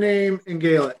say your name in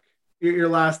Gaelic? Your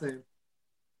last name?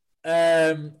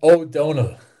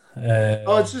 O'Donnell.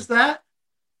 It's just that?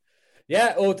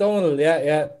 Yeah, O'Donnell.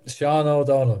 Yeah. Sean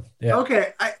O'Donnell. Yeah.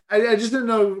 Okay. I just didn't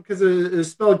know because it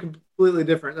was spelled completely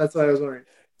different. That's why I was wondering.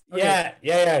 Okay.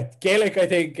 Yeah. Gaelic, I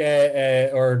think,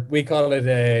 or we call it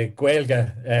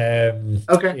Gaelga.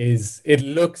 It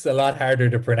looks a lot harder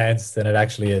to pronounce than it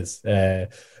actually is. But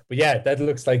yeah, that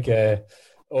looks like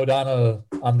O'Donnell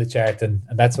on the chart, and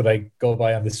that's what I go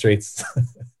by on the streets.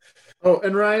 Oh,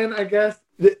 and Ryan, I guess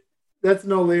that's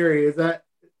an O'Leary. Is that?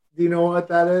 Do you know what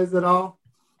that is at all?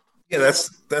 Yeah,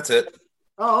 that's it.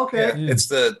 Oh, okay. Yeah, it's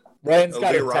the Ryan's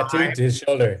got it tattooed to his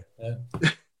shoulder.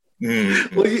 Yeah.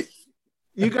 Well,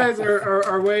 you guys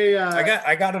are way.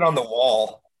 I got it on the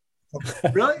wall.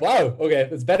 Really? Wow. Okay,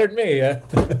 it's better than me. Yeah.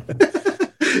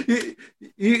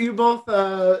 you both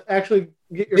actually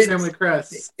get your family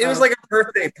crest. It was like a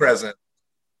birthday present.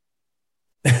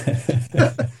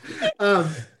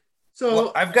 So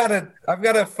well, I've got a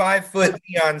 5-foot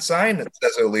neon sign that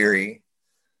says O'Leary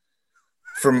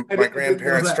from my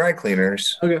grandparents' dry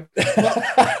cleaners. Okay.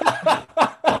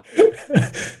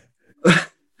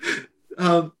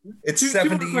 It's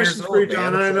 70 years old. For you,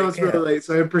 John. I know it's really late,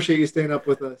 so I appreciate you staying up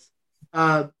with us.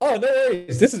 No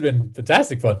worries. This has been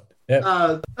fantastic fun.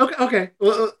 Yeah. Okay.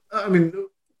 Well, I mean,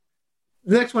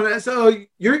 the next one. So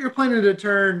you're planning to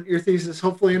turn your thesis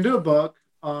hopefully into a book,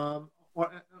 or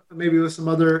maybe with some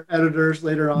other editors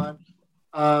later on.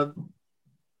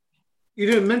 You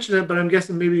didn't mention it, but I'm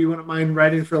guessing maybe you wouldn't mind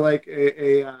writing for like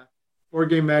a board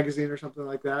game magazine or something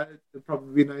like that. It'd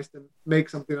probably be nice to make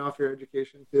something off your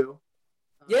education too.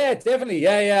 Yeah, definitely.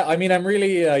 Yeah. I mean, I'm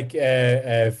really like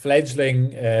a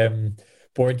fledgling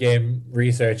board game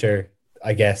researcher,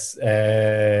 I guess.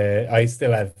 I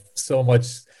still have so much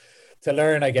to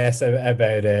learn, I guess,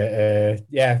 about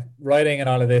writing and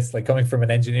all of this. Like, coming from an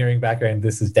engineering background,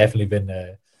 this has definitely been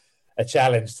a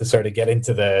challenge to sort of get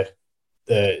into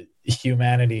the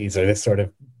humanities, or this sort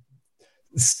of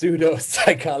pseudo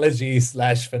psychology /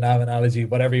 phenomenology,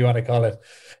 whatever you want to call it.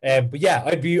 But yeah,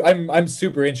 I'm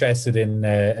super interested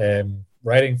in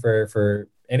writing for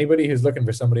anybody who's looking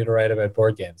for somebody to write about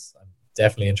board games. I'm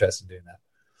definitely interested in doing that.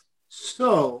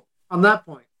 So on that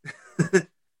point,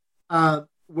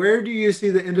 where do you see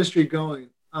the industry going?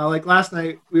 Like last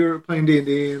night we were playing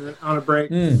D&D, and on a break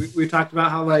we talked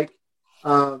about how like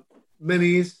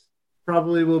minis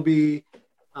probably will be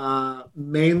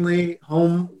mainly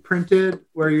home printed,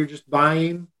 where you're just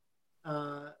buying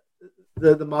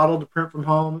the model to print from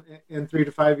home in 3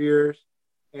 to 5 years.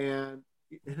 And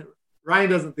Ryan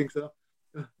doesn't think so,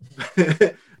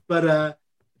 but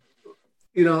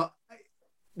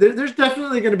there's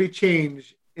definitely going to be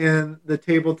change in the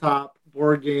tabletop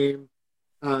board game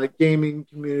gaming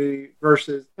community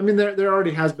versus, I mean, there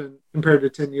already has been compared to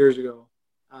 10 years ago.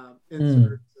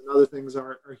 Inserts and other things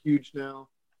are huge now.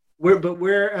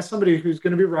 Where as somebody who's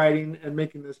going to be writing and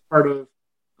making this part of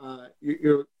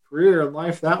your career and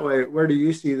life that way, where do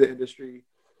you see the industry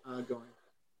going?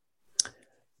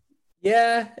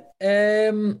 Yeah,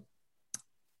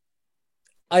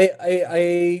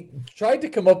 I tried to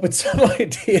come up with some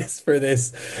ideas for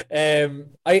this.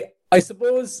 I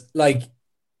suppose like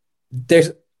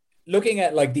there's looking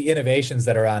at like the innovations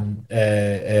that are on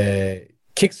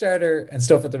Kickstarter and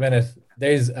stuff at the minute.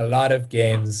 There's a lot of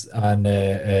games on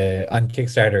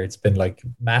Kickstarter. It's been like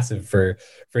massive for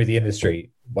the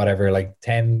industry. Whatever, like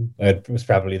 10, it was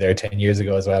probably there 10 years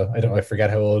ago as well. I forget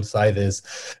how old Scythe is,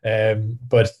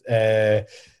 but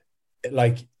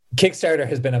like Kickstarter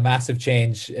has been a massive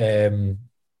change for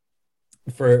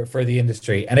the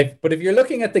industry. And if you're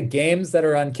looking at the games that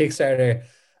are on Kickstarter,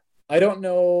 I don't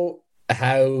know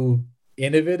how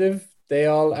innovative they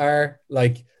all are.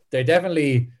 Like they're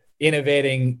definitely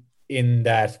innovating in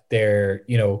that they're,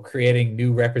 creating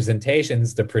new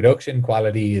representations. The production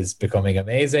quality is becoming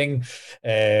amazing.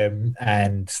 These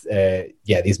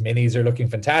minis are looking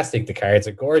fantastic. The cards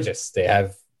are gorgeous. They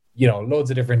have,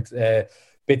 loads of different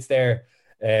bits there.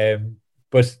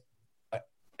 But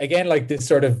again, like this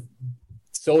sort of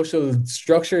social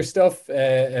structure stuff,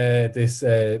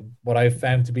 what I've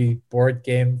found to be board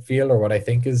game feel, or what I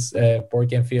think is board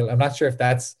game feel, I'm not sure if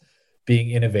that's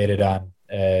being innovated on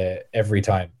every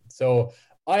time. So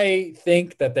I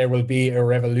think that there will be a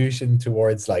revolution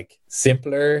towards like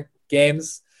simpler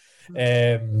games,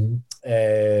 having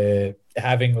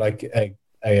like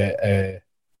a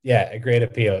great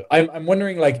appeal. I'm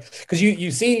wondering, like, because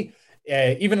you see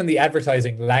even in the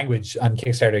advertising language on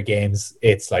Kickstarter games,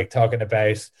 it's like talking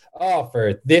about,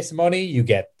 for this money you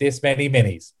get this many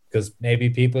minis, because maybe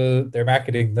they're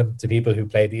marketing them to people who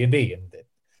play D&D and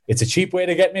it's a cheap way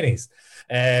to get minis.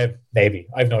 Maybe,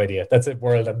 I've no idea. That's a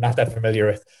world I'm not that familiar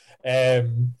with.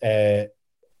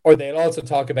 Or they'll also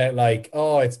talk about like,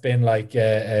 it's been like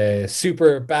a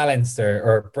super balanced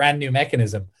or brand new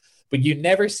mechanism, but you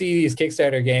never see these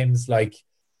Kickstarter games like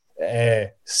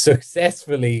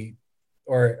successfully,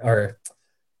 or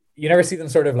you never see them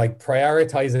sort of like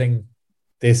prioritizing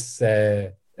this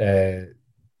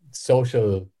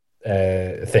social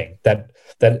thing that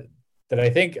I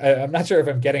think, I'm not sure if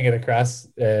I'm getting it across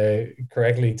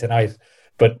correctly tonight,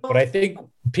 but I think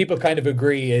people kind of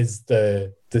agree is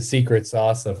the secret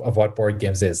sauce of what board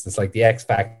games is. It's like the X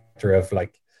factor of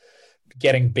like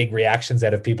getting big reactions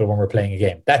out of people when we're playing a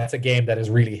game. That's a game that has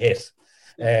really hit.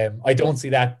 I don't see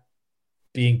that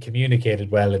being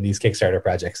communicated well in these Kickstarter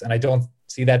projects, and I don't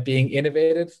see that being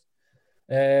innovated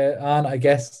on, I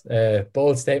guess.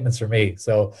 Bold statements for me.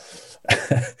 So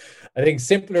I think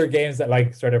simpler games that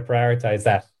like sort of prioritize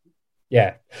that.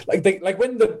 Yeah. Like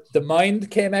when the Mind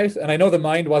came out, and I know the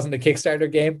Mind wasn't a Kickstarter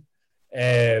game,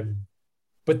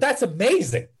 but that's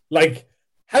amazing. Like,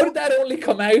 how did that only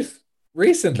come out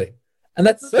recently? And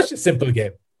that's such a simple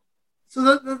game. So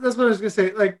that's what I was going to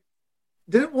say. Like,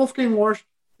 didn't Wolfgang Warsch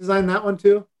design that one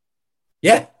too?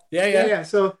 Yeah.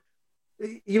 So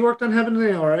he worked on Heaven and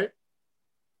Nail, right?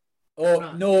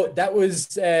 Oh, no, that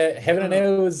was Heaven and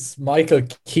Nail was Michael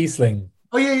Kiesling.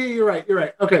 Oh, yeah, you're right.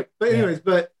 Okay. But anyways,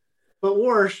 but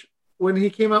Warsch, when he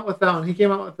came out with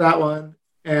that one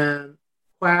and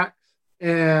Quacks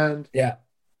and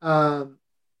oh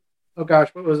gosh,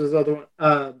 what was his other one?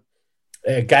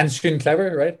 Ganz schön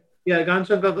clever, right? Yeah, Ganz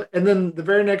schön clever. And then the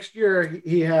very next year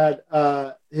he had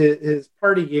his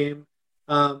party game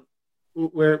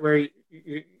where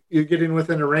you're getting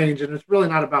within a range, and it's really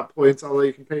not about points, although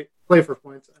you can play for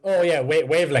points. Oh yeah,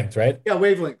 Wavelength, right? Yeah,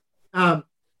 Wavelength. And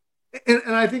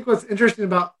I think what's interesting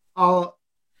about all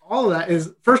of that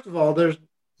is, first of all, there's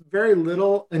very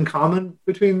little in common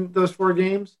between those four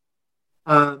games,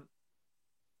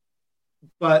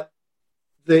 but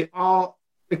they all,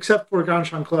 except for Ganz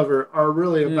schön clever, are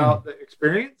really about the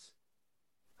experience.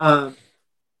 So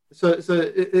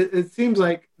it seems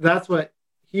like that's what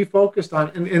he focused on,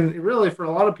 and really for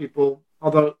a lot of people,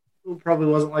 although it probably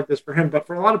wasn't like this for him, but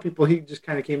for a lot of people, he just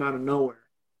kind of came out of nowhere.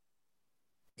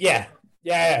 Yeah,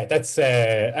 that's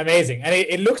amazing, and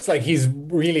it looks like he's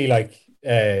really like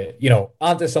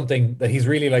onto something, that he's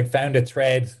really like found a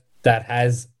thread that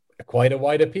has quite a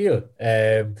wide appeal.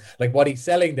 Like what he's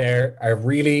selling there are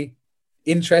really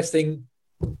interesting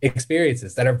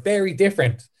experiences that are very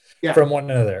different from one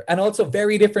another, and also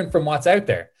very different from what's out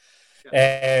there.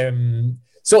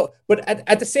 So, but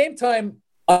at the same time,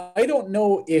 I don't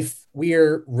know if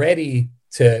we're ready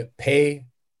to pay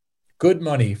good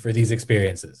money for these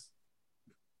experiences.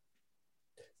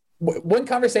 One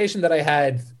conversation that I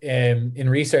had in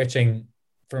researching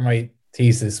for my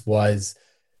thesis was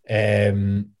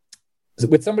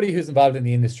with somebody who's involved in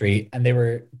the industry, and they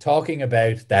were talking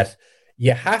about that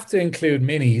you have to include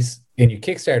minis in your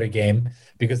Kickstarter game,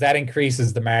 because that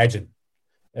increases the margin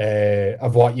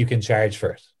of what you can charge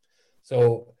for it.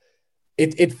 So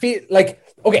it feels like,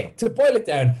 okay, to boil it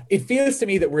down, it feels to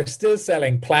me that we're still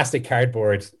selling plastic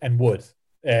cardboard and wood.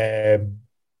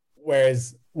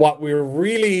 Whereas what we're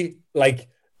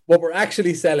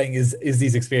actually selling is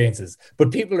these experiences.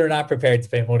 But people are not prepared to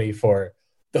pay money for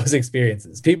those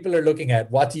experiences. People are looking at,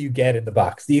 what do you get in the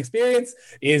box? The experience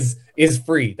is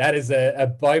free. That is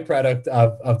a byproduct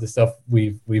of the stuff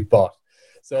we've bought.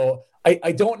 So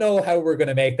I don't know how we're going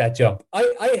to make that jump.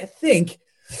 I think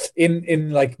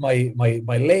in like my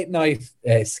late night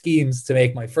schemes to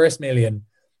make my first million,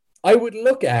 I would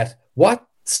look at what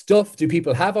stuff do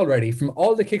people have already from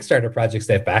all the Kickstarter projects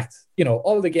they've backed. You know,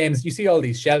 all the games, you see all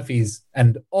these shelfies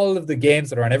and all of the games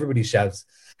that are on everybody's shelves.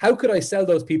 How could I sell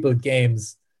those people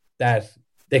games that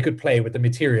they could play with the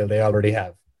material they already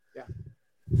have? Yeah.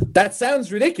 That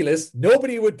sounds ridiculous.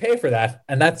 Nobody would pay for that.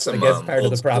 And that's, I guess, part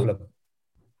of the problem.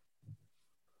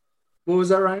 What was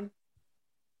that, Ryan?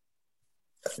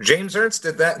 James Ernst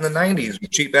did that in the 90s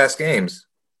with cheap ass games.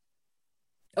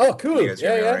 Oh, cool.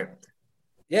 Yeah. Right?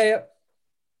 Yeah.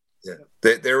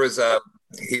 There was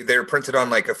they were printed on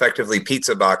like effectively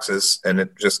pizza boxes, and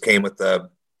it just came with the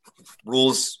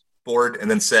rules board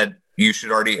and then said, you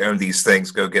should already own these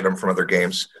things. Go get them from other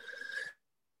games.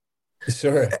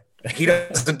 Sure. He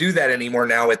doesn't do that anymore.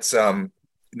 Now it's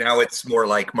more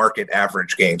like market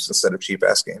average games instead of cheap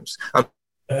ass games.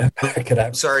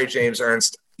 I'm sorry, James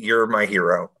Ernst. You're my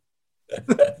hero.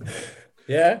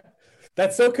 Yeah,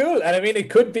 that's so cool. And I mean, it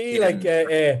could be like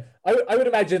I would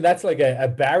imagine that's like a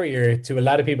barrier to a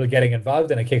lot of people getting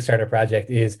involved in a Kickstarter project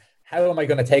is, how am I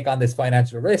going to take on this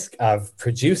financial risk of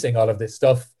producing all of this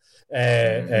stuff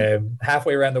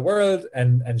halfway around the world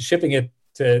and shipping it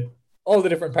to all the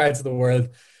different parts of the world?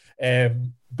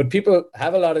 But people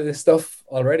have a lot of this stuff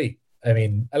already. I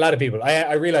mean, a lot of people.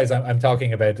 I realize I'm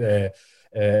talking about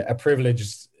a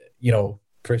privileged,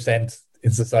 percent in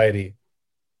society,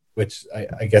 which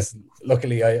I guess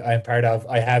luckily I'm part of.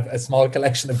 I have a small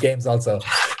collection of games also.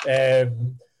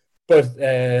 But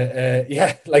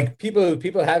like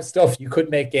people have stuff. You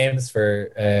could make games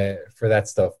for that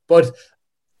stuff. But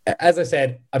as I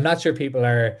said, I'm not sure people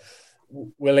are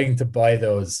willing to buy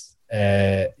those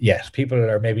yet. People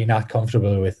are maybe not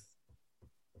comfortable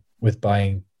with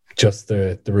buying just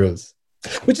the rules.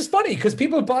 Which is funny because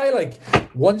people buy like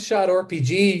one-shot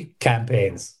RPG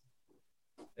campaigns,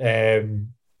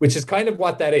 which is kind of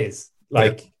what that is.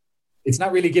 Like, it's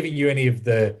not really giving you any of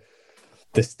the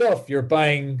stuff. You're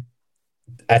buying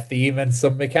a theme and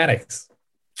some mechanics.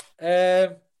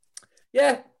 I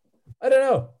don't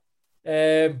know.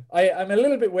 I'm a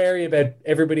little bit wary about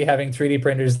everybody having 3D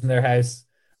printers in their house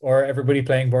or everybody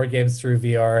playing board games through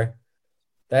VR.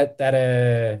 That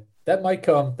might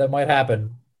come. That might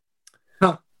happen.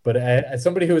 But as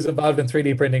somebody who was involved in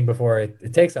 3D printing before,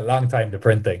 it takes a long time to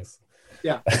print things.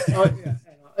 Yeah.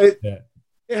 It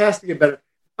has to get better.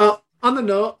 On the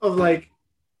note of like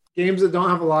games that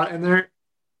don't have a lot in there,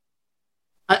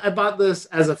 I bought this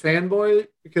as a fanboy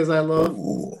because I love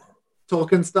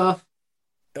Tolkien stuff.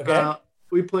 Okay.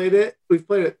 We've played it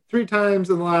 3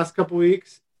 times in the last couple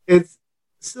weeks. It's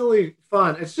silly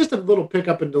fun. It's just a little pick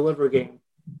up and deliver game.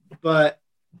 But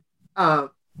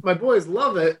my boys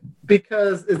love it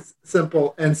because it's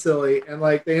simple and silly, and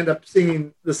like they end up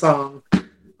singing the song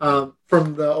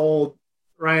from the old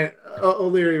Ryan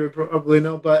O'Leary would probably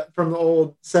know, but from the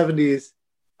old 70s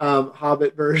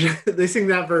Hobbit version. They sing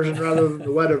that version rather than the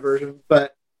Weta version.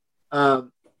 But I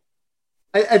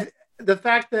the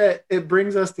fact that it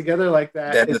brings us together like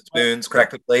that. Bend the spoons, crack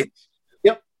the plates.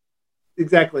 Yep,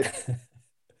 exactly.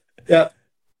 Yep,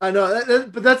 I know,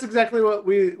 but that's exactly what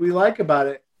we like about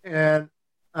it. And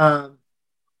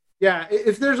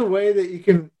if there's a way that you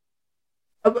can,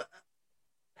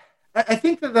 I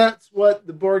think that's what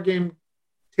the board game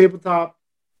tabletop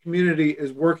community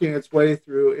is working its way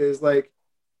through, is like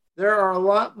there are a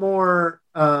lot more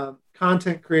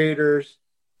content creators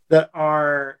that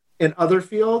are in other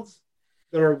fields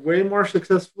that are way more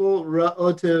successful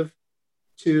relative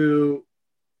to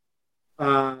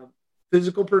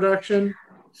physical production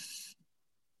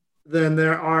than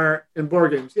there are in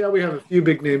board games. Yeah, we have a few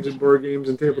big names in board games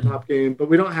and tabletop game, but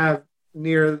we don't have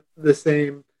near the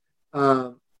same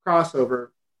crossover.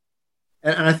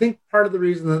 And I think part of the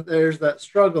reason that there's that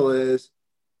struggle is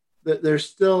that there's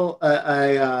still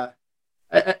I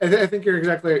think you're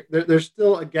exactly right. There's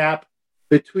still a gap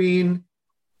between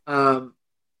the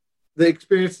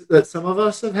experience that some of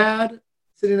us have had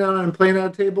sitting down and playing at a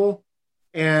table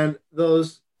and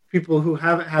those people who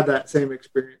haven't had that same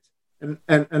experience. And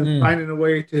finding a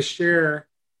way to share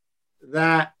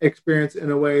that experience in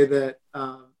a way that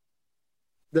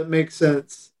that makes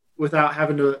sense without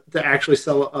having to actually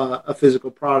sell a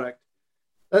physical product.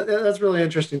 That's really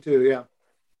interesting too.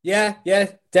 Yeah.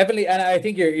 Yeah, definitely. And I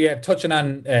think you're touching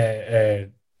on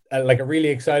like a really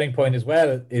exciting point as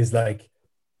well. Is like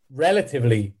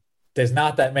relatively, there's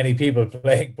not that many people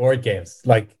playing board games.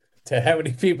 Like to how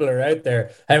many people are out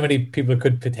there, how many people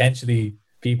could potentially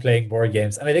be playing board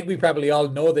games. And I think we probably all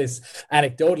know this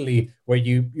anecdotally, where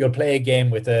you'll play a game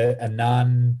with a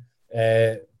non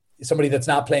somebody that's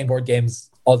not playing board games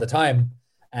all the time,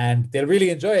 and they'll really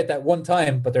enjoy it that one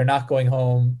time, but they're not going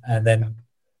home and then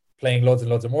playing loads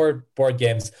and loads of more board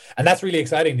games. And that's really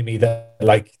exciting to me, that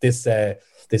like this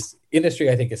industry,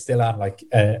 I think, is still on like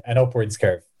an upwards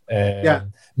curve.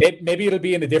 Maybe it'll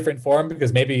be in a different form,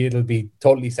 because maybe it'll be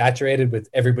totally saturated with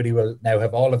everybody will now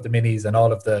have all of the minis and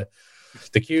all of the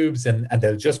cubes, and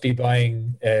they'll just be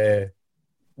buying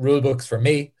rule books from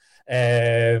me.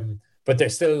 But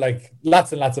there's still like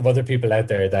lots and lots of other people out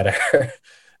there that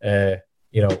are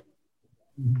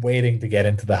waiting to get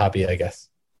into the hobby, I guess.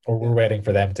 Or we're waiting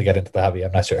for them to get into the hobby.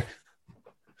 I'm not sure.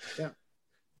 Yeah.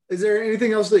 Is there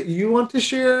anything else that you want to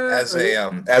share as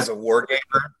a war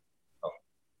gamer?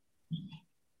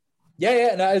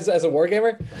 Yeah. No, as a war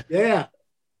gamer. Yeah.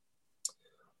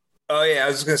 Oh yeah, I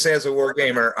was going to say, as a war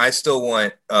gamer, I still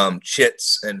want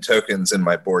chits and tokens in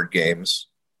my board games.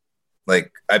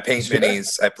 Like I paint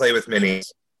minis, I play with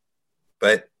minis,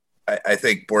 but I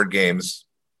think board games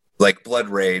like Blood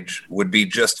Rage would be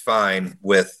just fine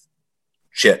with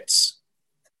chits,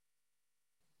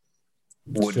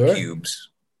 wood cubes.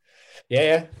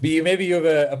 Yeah. But maybe you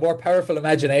have a more powerful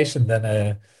imagination than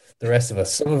the rest of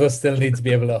us. Some of us still need to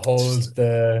be able to hold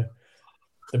the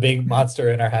big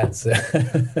monster in our hands.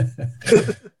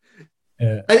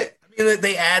 Yeah. I mean,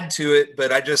 they add to it,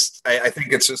 but I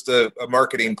think it's just a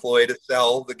marketing ploy to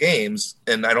sell the games,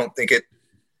 and I don't think it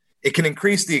can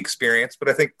increase the experience. But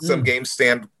I think some games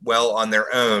stand well on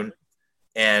their own,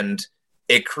 and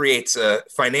it creates a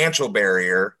financial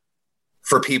barrier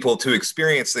for people to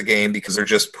experience the game because they're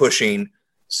just pushing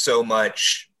so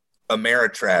much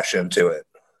Ameritrash into it.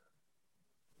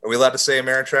 Are we allowed to say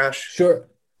Ameritrash? Sure.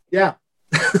 Yeah.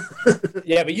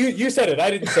 Yeah, but you said it.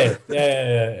 I didn't say it.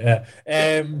 Yeah.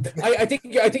 I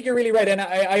think you're really right, and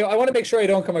I want to make sure I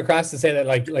don't come across to say that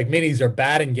like minis are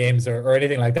bad in games or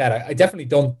anything like that. I definitely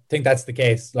don't think that's the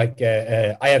case. Like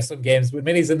I have some games with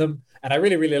minis in them, and I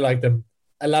really really like them.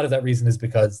 A lot of that reason is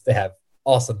because they have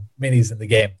awesome minis in the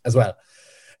game as well.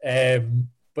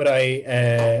 But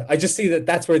I just see that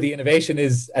that's where the innovation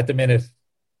is at the minute.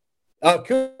 Oh,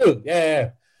 cool.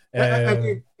 Yeah. Have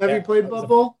you played Blood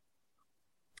Bowl?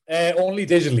 Only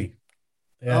digitally.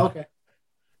 Yeah. Oh, okay.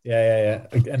 Yeah.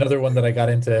 Another one that I got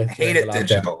into. I hate it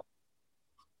digital.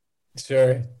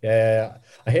 Sure. Yeah.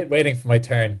 I hate waiting for my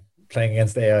turn playing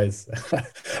against AIs.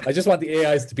 I just want the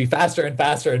AIs to be faster and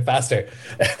faster and faster.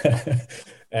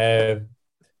 But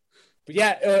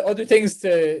yeah, other things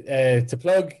to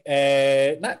plug.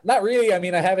 Not really. I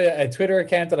mean, I have a Twitter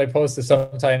account that I post to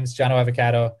sometimes, Jono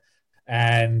Avocado,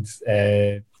 and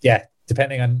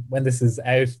depending on when this is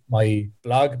out, my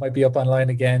blog might be up online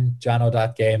again,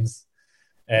 jono.games,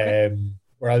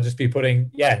 where I'll just be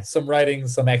putting some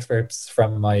writings, some excerpts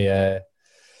from my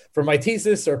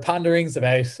thesis or ponderings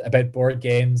about board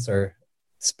games or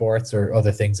sports or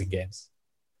other things in games.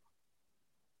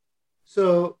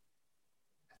 So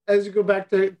as you go back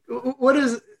to what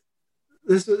is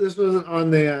this wasn't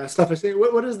on the stuff I say.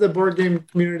 What is the board game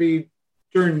community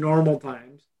during normal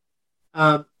times?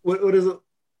 What is it?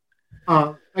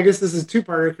 I guess this is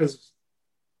two-parter, because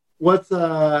what's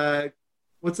the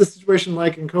situation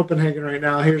like in Copenhagen right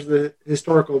now? Here's the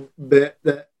historical bit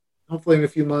that hopefully in a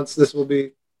few months this will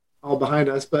be all behind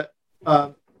us. But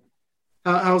how's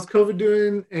COVID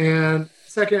doing? And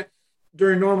second,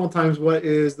 during normal times, what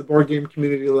is the board game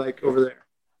community like over there?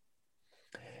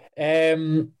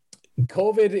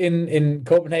 COVID in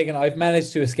Copenhagen, I've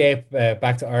managed to escape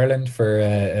back to Ireland for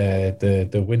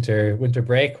the winter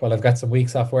break while I've got some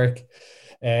weeks off work.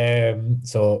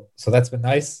 So that's been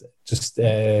nice. Just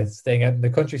staying out in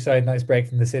the countryside, nice break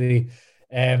from the city.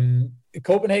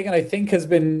 Copenhagen, I think, has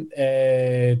been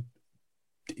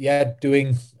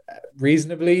doing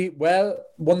reasonably well.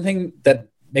 One thing that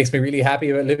makes me really happy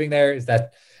about living there is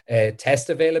that test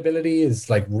availability is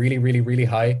like really, really, really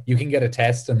high. You can get a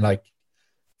test in like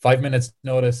 5 minutes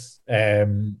notice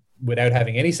without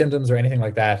having any symptoms or anything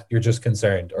like that. You're just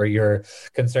concerned, or you're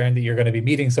concerned that you're going to be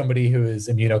meeting somebody who is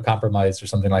immunocompromised or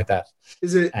something like that.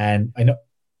 Is it? And I know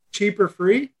cheap or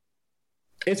free?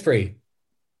 It's free.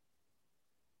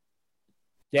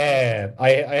 Yeah, I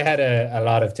had a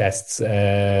lot of tests,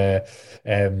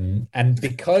 and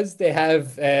because they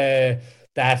have that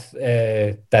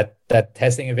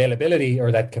testing availability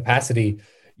or that capacity,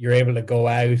 you're able to go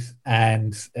out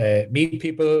and meet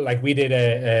people. Like we did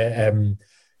a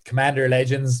Commander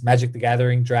Legends Magic the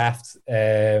Gathering draft,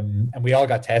 and we all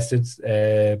got tested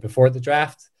before the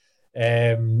draft.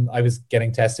 I was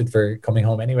getting tested for coming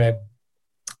home anyway,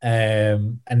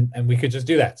 and we could just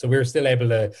do that. So we were still able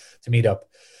to meet up.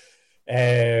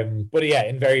 But yeah,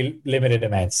 in very limited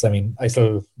amounts. I mean, I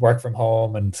still work from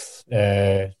home, and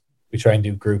we try and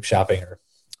do group shopping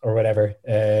or whatever.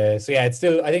 So yeah, it's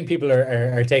still. I think people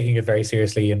are taking it very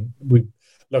seriously, and we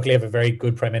luckily have a very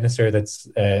good prime minister that's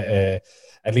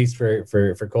at least for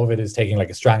COVID is taking like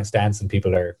a strong stance, and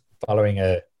people are following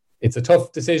a. It's a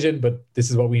tough decision, but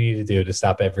this is what we need to do to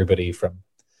stop everybody from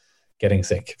getting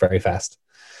sick very fast.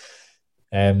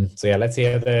 So yeah, let's see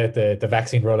how the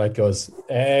vaccine rollout goes.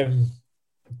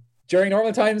 During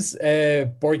normal times,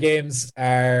 board games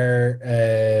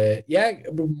are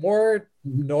more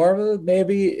normal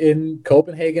maybe in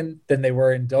Copenhagen than they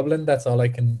were in Dublin. That's all I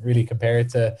can really compare it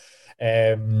to.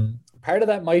 Part of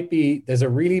that might be there's a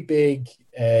really big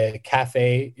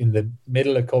cafe in the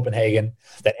middle of Copenhagen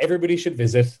that everybody should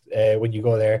visit when you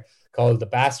go there, called the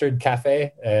Bastard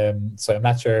Cafe. So I'm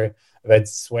not sure about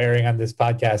swearing on this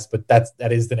podcast, but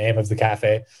that is the name of the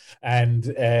cafe. And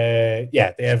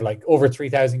they have like over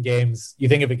 3,000 games. You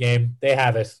think of a game, they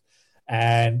have it,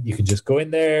 and you can just go in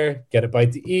there, get a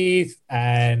bite to eat,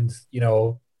 and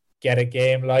get a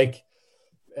game like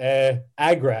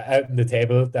Agra out on the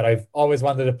table that I've always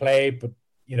wanted to play, but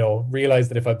realize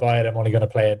that if I buy it, I'm only going to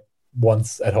play it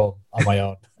once at home on my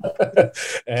own.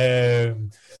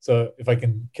 So if I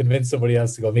can convince somebody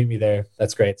else to go meet me there,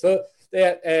 that's great. So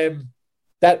yeah,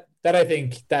 that I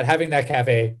think that having that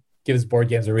cafe gives board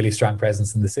games a really strong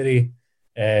presence in the city.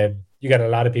 You got a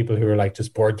lot of people who are like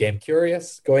just board game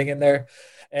curious going in there.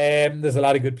 There's a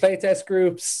lot of good playtest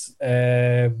groups.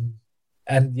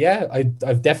 And yeah,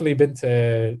 I've definitely been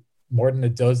to more than a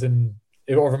dozen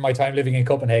over my time living in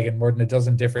Copenhagen, more than a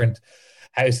dozen different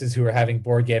houses who are having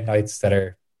board game nights that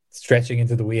are stretching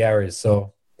into the wee hours.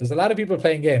 So there's a lot of people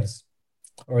playing games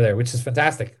over there, which is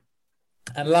fantastic.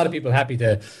 And a lot of people happy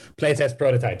to play test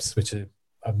prototypes, which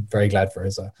I'm very glad for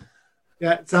as well.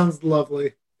 Yeah, it sounds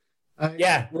lovely.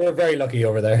 Yeah, we're very lucky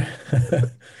over there.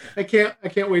 I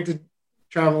can't wait to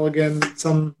travel again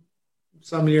some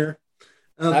year.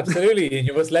 Absolutely, and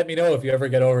you must let me know if you ever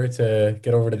get over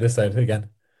to this side again.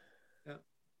 Yeah.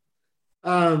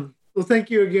 Well, thank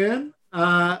you again.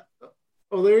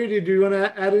 O'Leary, do you want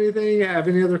to add anything? Have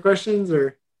any other questions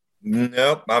or?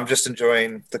 Nope, I'm just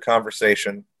enjoying the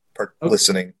conversation,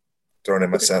 listening, throwing in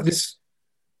my cents.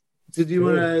 Did you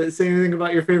want to say anything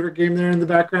about your favorite game there in the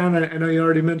background? I know you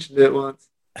already mentioned it once.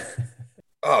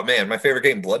 Oh man, my favorite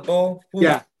game, Blood Bowl. Ooh,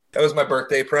 yeah, that was my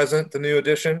birthday present, the new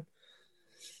edition.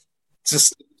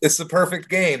 It's the perfect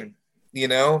game,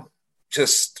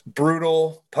 just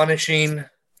brutal, punishing,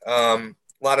 a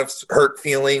lot of hurt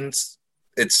feelings.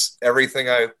 It's everything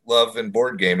I love in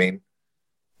board gaming.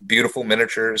 Beautiful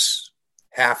miniatures,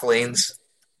 halflings.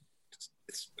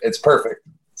 It's perfect.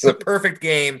 It's a perfect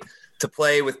game to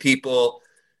play with people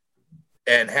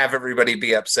and have everybody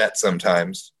be upset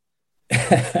sometimes.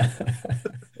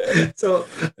 So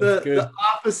the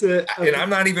opposite. And I'm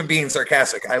not even being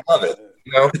sarcastic. I love it.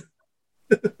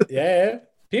 Yeah,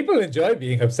 people enjoy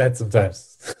being upset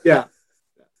sometimes. Yeah.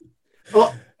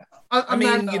 Well, I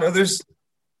mean,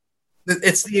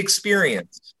 it's the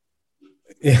experience.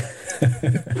 Yeah.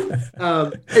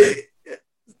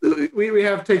 We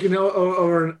have taken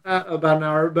over about an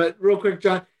hour, but real quick,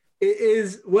 John,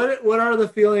 what are the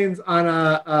feelings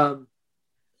on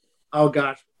oh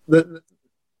gosh, now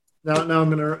I'm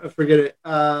gonna forget it.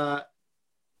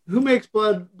 Who makes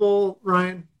Blood Bowl,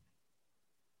 Ryan?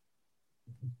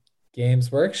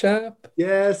 Games Workshop?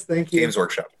 Yes, thank you. Games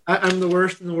Workshop. I'm the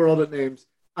worst in the world at names.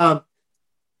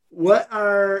 What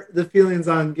are the feelings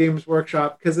on Games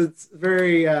Workshop? Because it's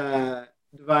very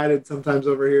divided sometimes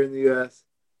over here in the U.S.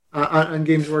 On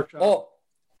Games Workshop. Oh,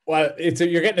 well,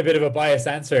 you're getting a bit of a biased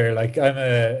answer. Like I'm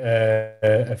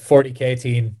a 40K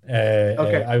teen.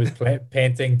 Okay. I was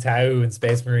painting Tau and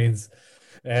Space Marines.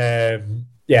 But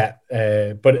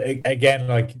again,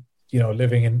 like,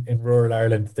 living in rural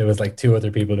Ireland, there was like two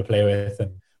other people to play with,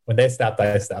 and when they stopped,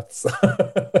 I stopped. So,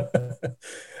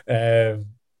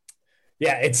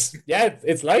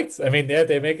 it's liked. I mean,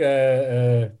 they make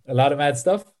a lot of mad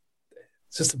stuff.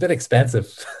 It's just a bit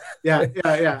expensive. Yeah.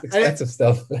 Expensive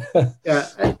stuff. Yeah,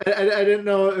 I didn't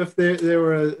know if there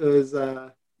was.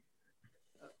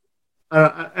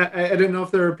 I didn't know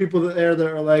if there were people there that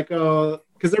are like, oh,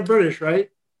 because they're British, right?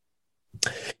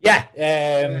 Yeah,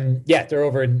 they're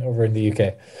over in the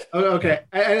UK. Oh, okay,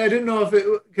 I didn't know if it,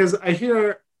 because I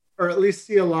hear or at least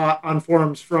see a lot on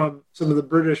forums from some of the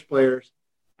British players.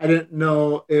 I didn't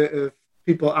know if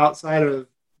people outside of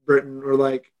Britain were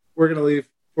like, we're going to leave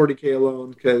 40K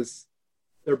alone because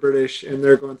they're British and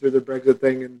they're going through the Brexit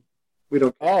thing and we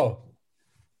don't care. Oh,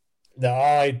 no,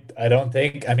 I don't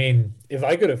think. I mean, if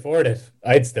I could afford it,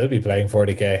 I'd still be playing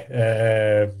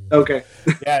 40K. Okay.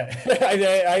 Yeah,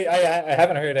 I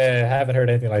haven't heard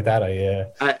anything like that.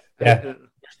 I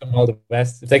wish them all the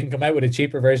best. If they can come out with a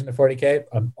cheaper version of 40K,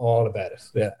 I'm all about it.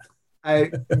 Yeah.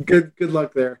 Good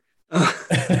luck there. All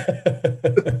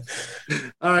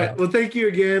right. Well, thank you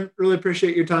again. Really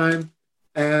appreciate your time,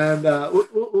 and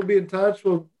we'll be in touch.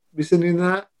 We'll be sending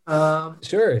that.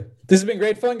 Sure. This has been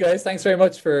great fun, guys. Thanks very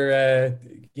much for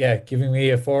giving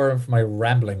me a forum for my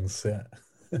ramblings.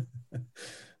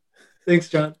 Thanks,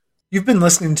 John. You've been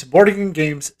listening to Boarding and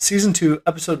Games Season 2,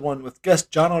 Episode 1 with guest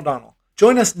John O'Donnell.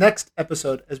 Join us next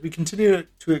episode as we continue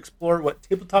to explore what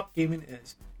tabletop gaming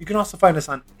is. You can also find us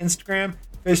on Instagram,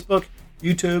 Facebook,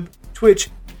 YouTube, Twitch,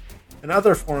 and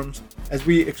other forums as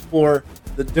we explore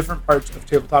the different parts of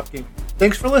tabletop gaming.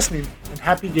 Thanks for listening, and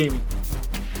happy gaming.